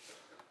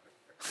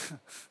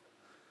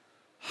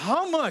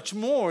 How much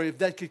more if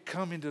that could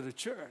come into the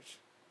church?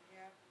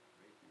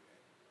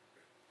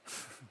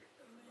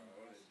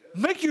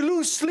 Make you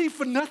lose sleep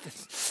for nothing.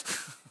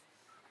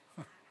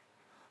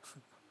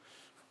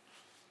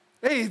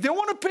 Hey, they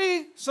want to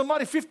pay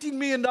somebody $15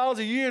 million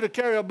a year to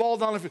carry a ball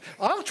down the field.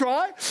 I'll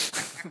try.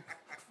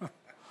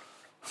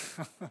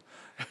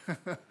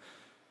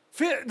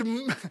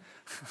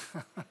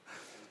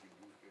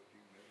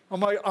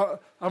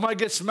 I might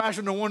get smashed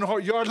on the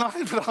 1 yard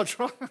line, but I'll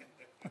try.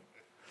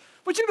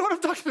 But you know what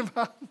I'm talking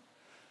about?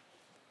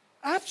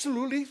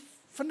 Absolutely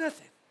for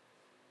nothing.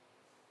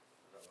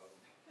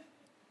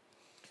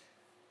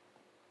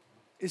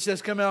 It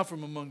says, come out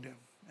from among them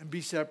and be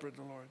separate,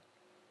 the Lord.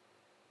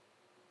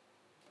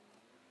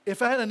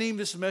 If I had to name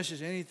this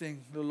message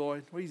anything, the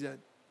Lord, what is that?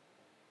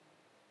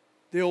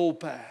 The old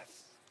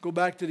path. Go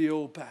back to the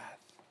old path.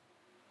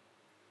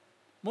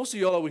 Most of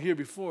y'all were here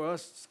before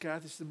us,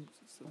 Kathy,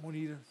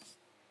 Juanita,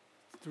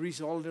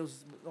 Teresa, all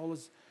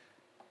those.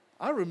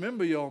 I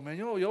remember y'all, man.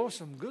 Y'all were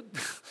some good.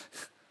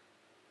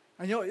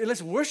 And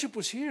listen, worship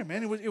was here,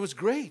 man. It was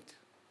great.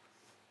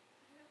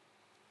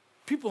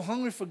 People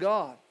hungry for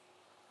God.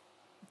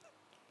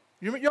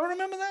 Y'all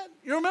remember that?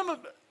 You remember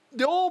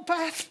the old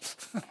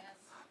path? Yes.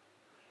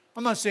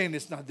 I'm not saying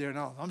it's not there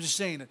now. I'm just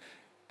saying that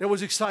there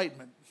was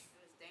excitement.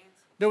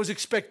 There was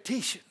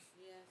expectation.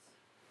 Yes.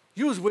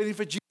 You was waiting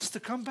for Jesus to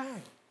come back.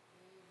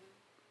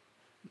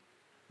 Mm-hmm.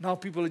 Now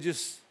people are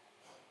just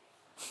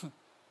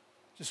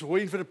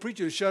waiting for the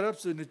preacher to shut up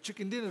so the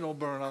chicken dinner don't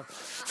burn out.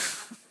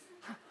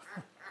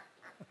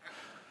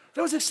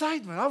 There was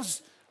excitement.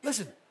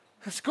 Listen,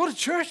 let's go to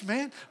church,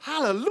 man.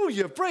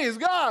 Hallelujah. Praise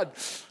God.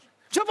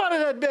 Jump out of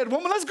that bed,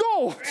 woman. Let's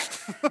go.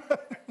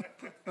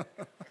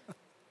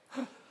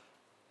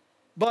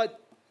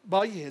 But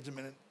bow your heads a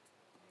minute.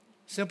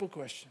 Simple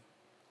question.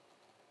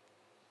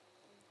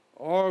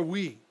 Are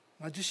we,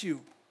 not just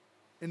you,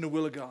 in the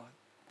will of God?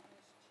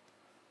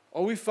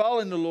 Are we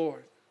following the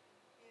Lord?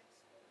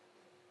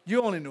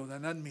 You only know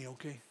that, not me,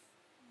 okay?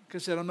 Like I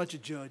said, I'm not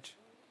your judge.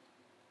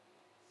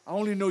 I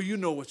only know you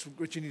know what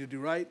you need to do,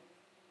 right?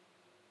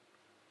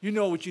 You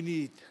know what you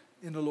need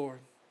in the Lord.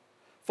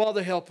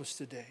 Father, help us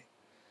today.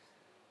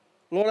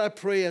 Lord, I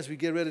pray as we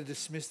get ready to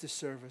dismiss this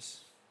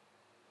service,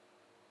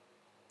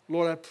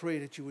 Lord, I pray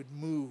that you would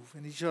move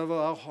in each of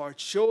our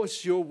hearts. Show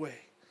us your way.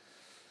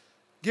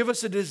 Give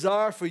us a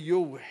desire for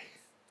your way.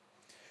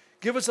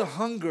 Give us a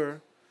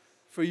hunger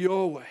for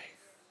your way.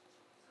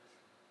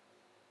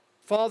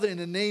 Father, in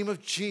the name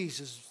of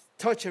Jesus,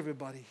 touch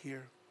everybody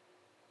here.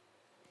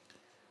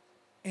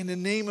 In the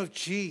name of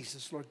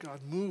Jesus, Lord God,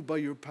 move by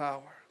your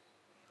power.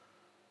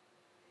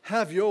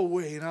 Have your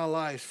way in our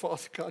lives,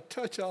 Father God.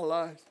 Touch our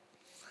lives.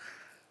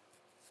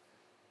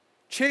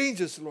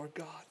 Change us, Lord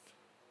God.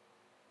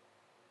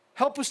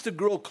 Help us to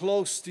grow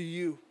close to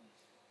you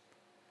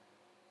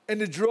and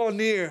to draw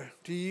near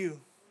to you.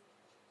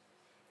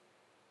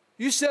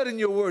 You said in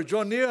your word,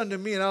 draw near unto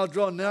me and I'll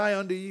draw nigh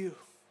unto you.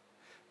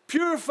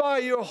 Purify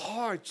your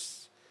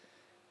hearts,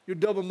 your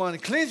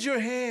double-minded. Cleanse your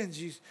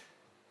hands,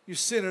 you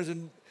sinners,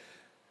 and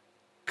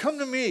come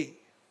to me.